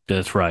enough.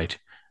 That's right.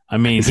 I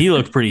mean, he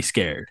looked pretty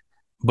scared.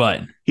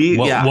 But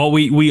what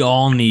we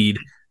all need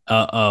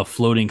a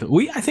floating.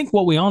 I think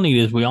what we all need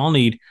is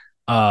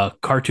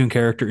cartoon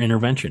character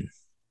intervention.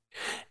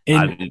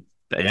 And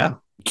yeah.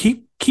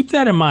 Keep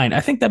that in mind.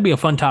 I think that'd be a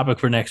fun topic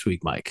for next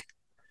week, Mike.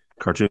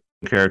 Cartoon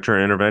character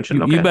intervention.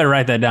 You better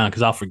write that down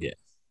because I'll forget.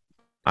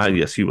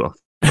 Yes, you will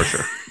for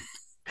sure.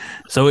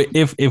 So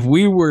if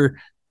we were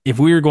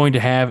going to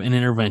have an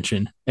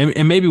intervention,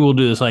 and maybe we'll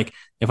do this, like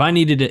if I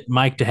needed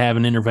Mike to have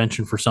an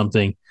intervention for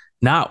something,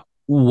 not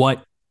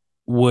what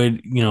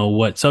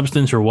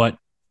substance or what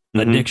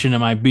addiction it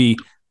might be,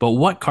 but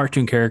what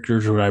cartoon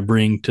characters would I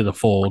bring to the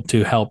fold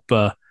to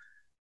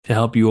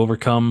help you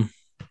overcome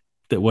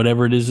that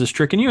whatever it is that's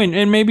tricking you,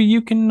 and maybe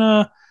you can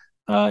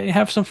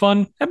have some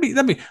fun. I think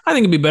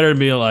it'd be better to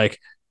be like,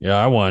 yeah,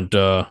 I want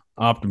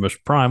Optimus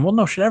Prime. Well,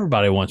 no shit,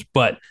 everybody wants,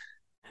 but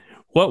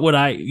what would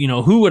I,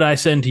 who would I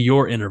send to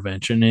your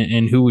intervention,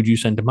 and who would you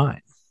send to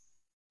mine?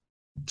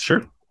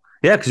 Sure.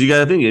 Yeah, because you got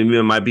to think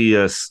it might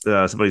be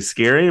somebody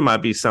scary. It might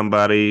be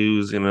somebody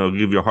who's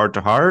give you a heart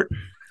to heart.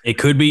 It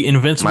could be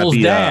Invincible's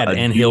dad,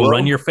 and he'll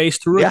run your face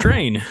through a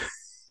train.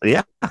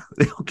 Yeah.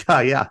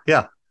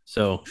 Yeah.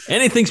 So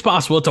anything's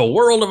possible. It's a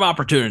world of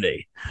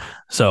opportunity.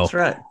 So that's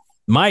right,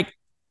 Mike.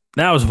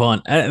 That was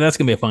fun. That's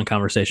gonna be a fun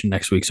conversation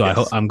next week. So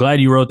yes. I'm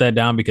glad you wrote that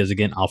down because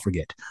again, I'll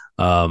forget.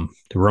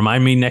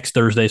 Remind me next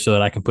Thursday so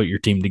that I can put your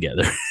team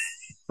together.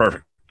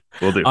 Perfect.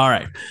 Will do. All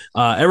right,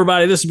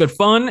 everybody. This has been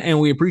fun, and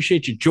we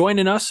appreciate you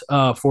joining us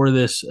for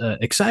this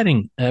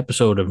exciting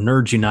episode of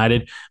Nerds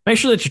United. Make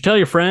sure that you tell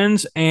your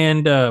friends,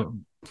 and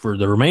for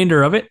the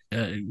remainder of it,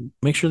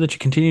 make sure that you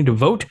continue to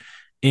vote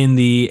in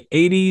the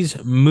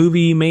 80s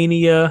Movie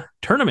Mania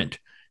tournament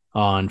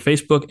on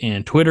Facebook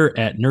and Twitter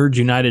at Nerds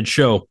United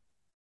Show.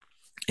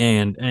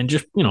 And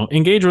just,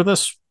 engage with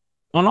us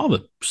on all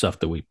the stuff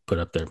that we put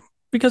up there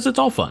because it's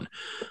all fun.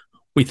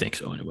 We think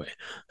so anyway.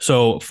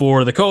 So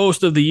for the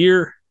co-host of the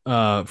year,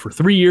 for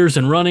 3 years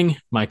and running,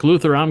 Mike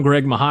Luther, I'm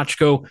Greg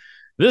Mahochko.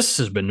 This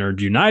has been Nerds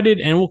United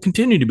and will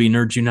continue to be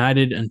Nerds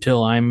United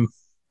until I'm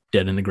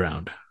dead in the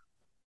ground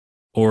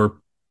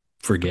or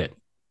forget.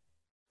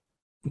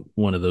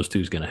 One of those two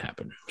is going to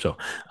happen. So,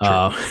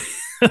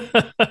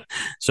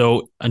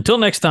 so until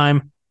next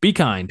time, be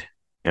kind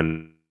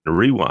and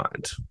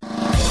rewind.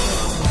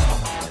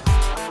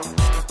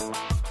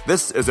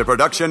 This is a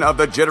production of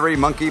the Jittery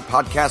Monkey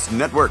Podcast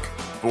Network.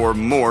 For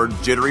more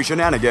jittery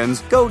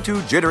shenanigans, go to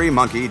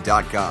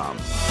jitterymonkey.com.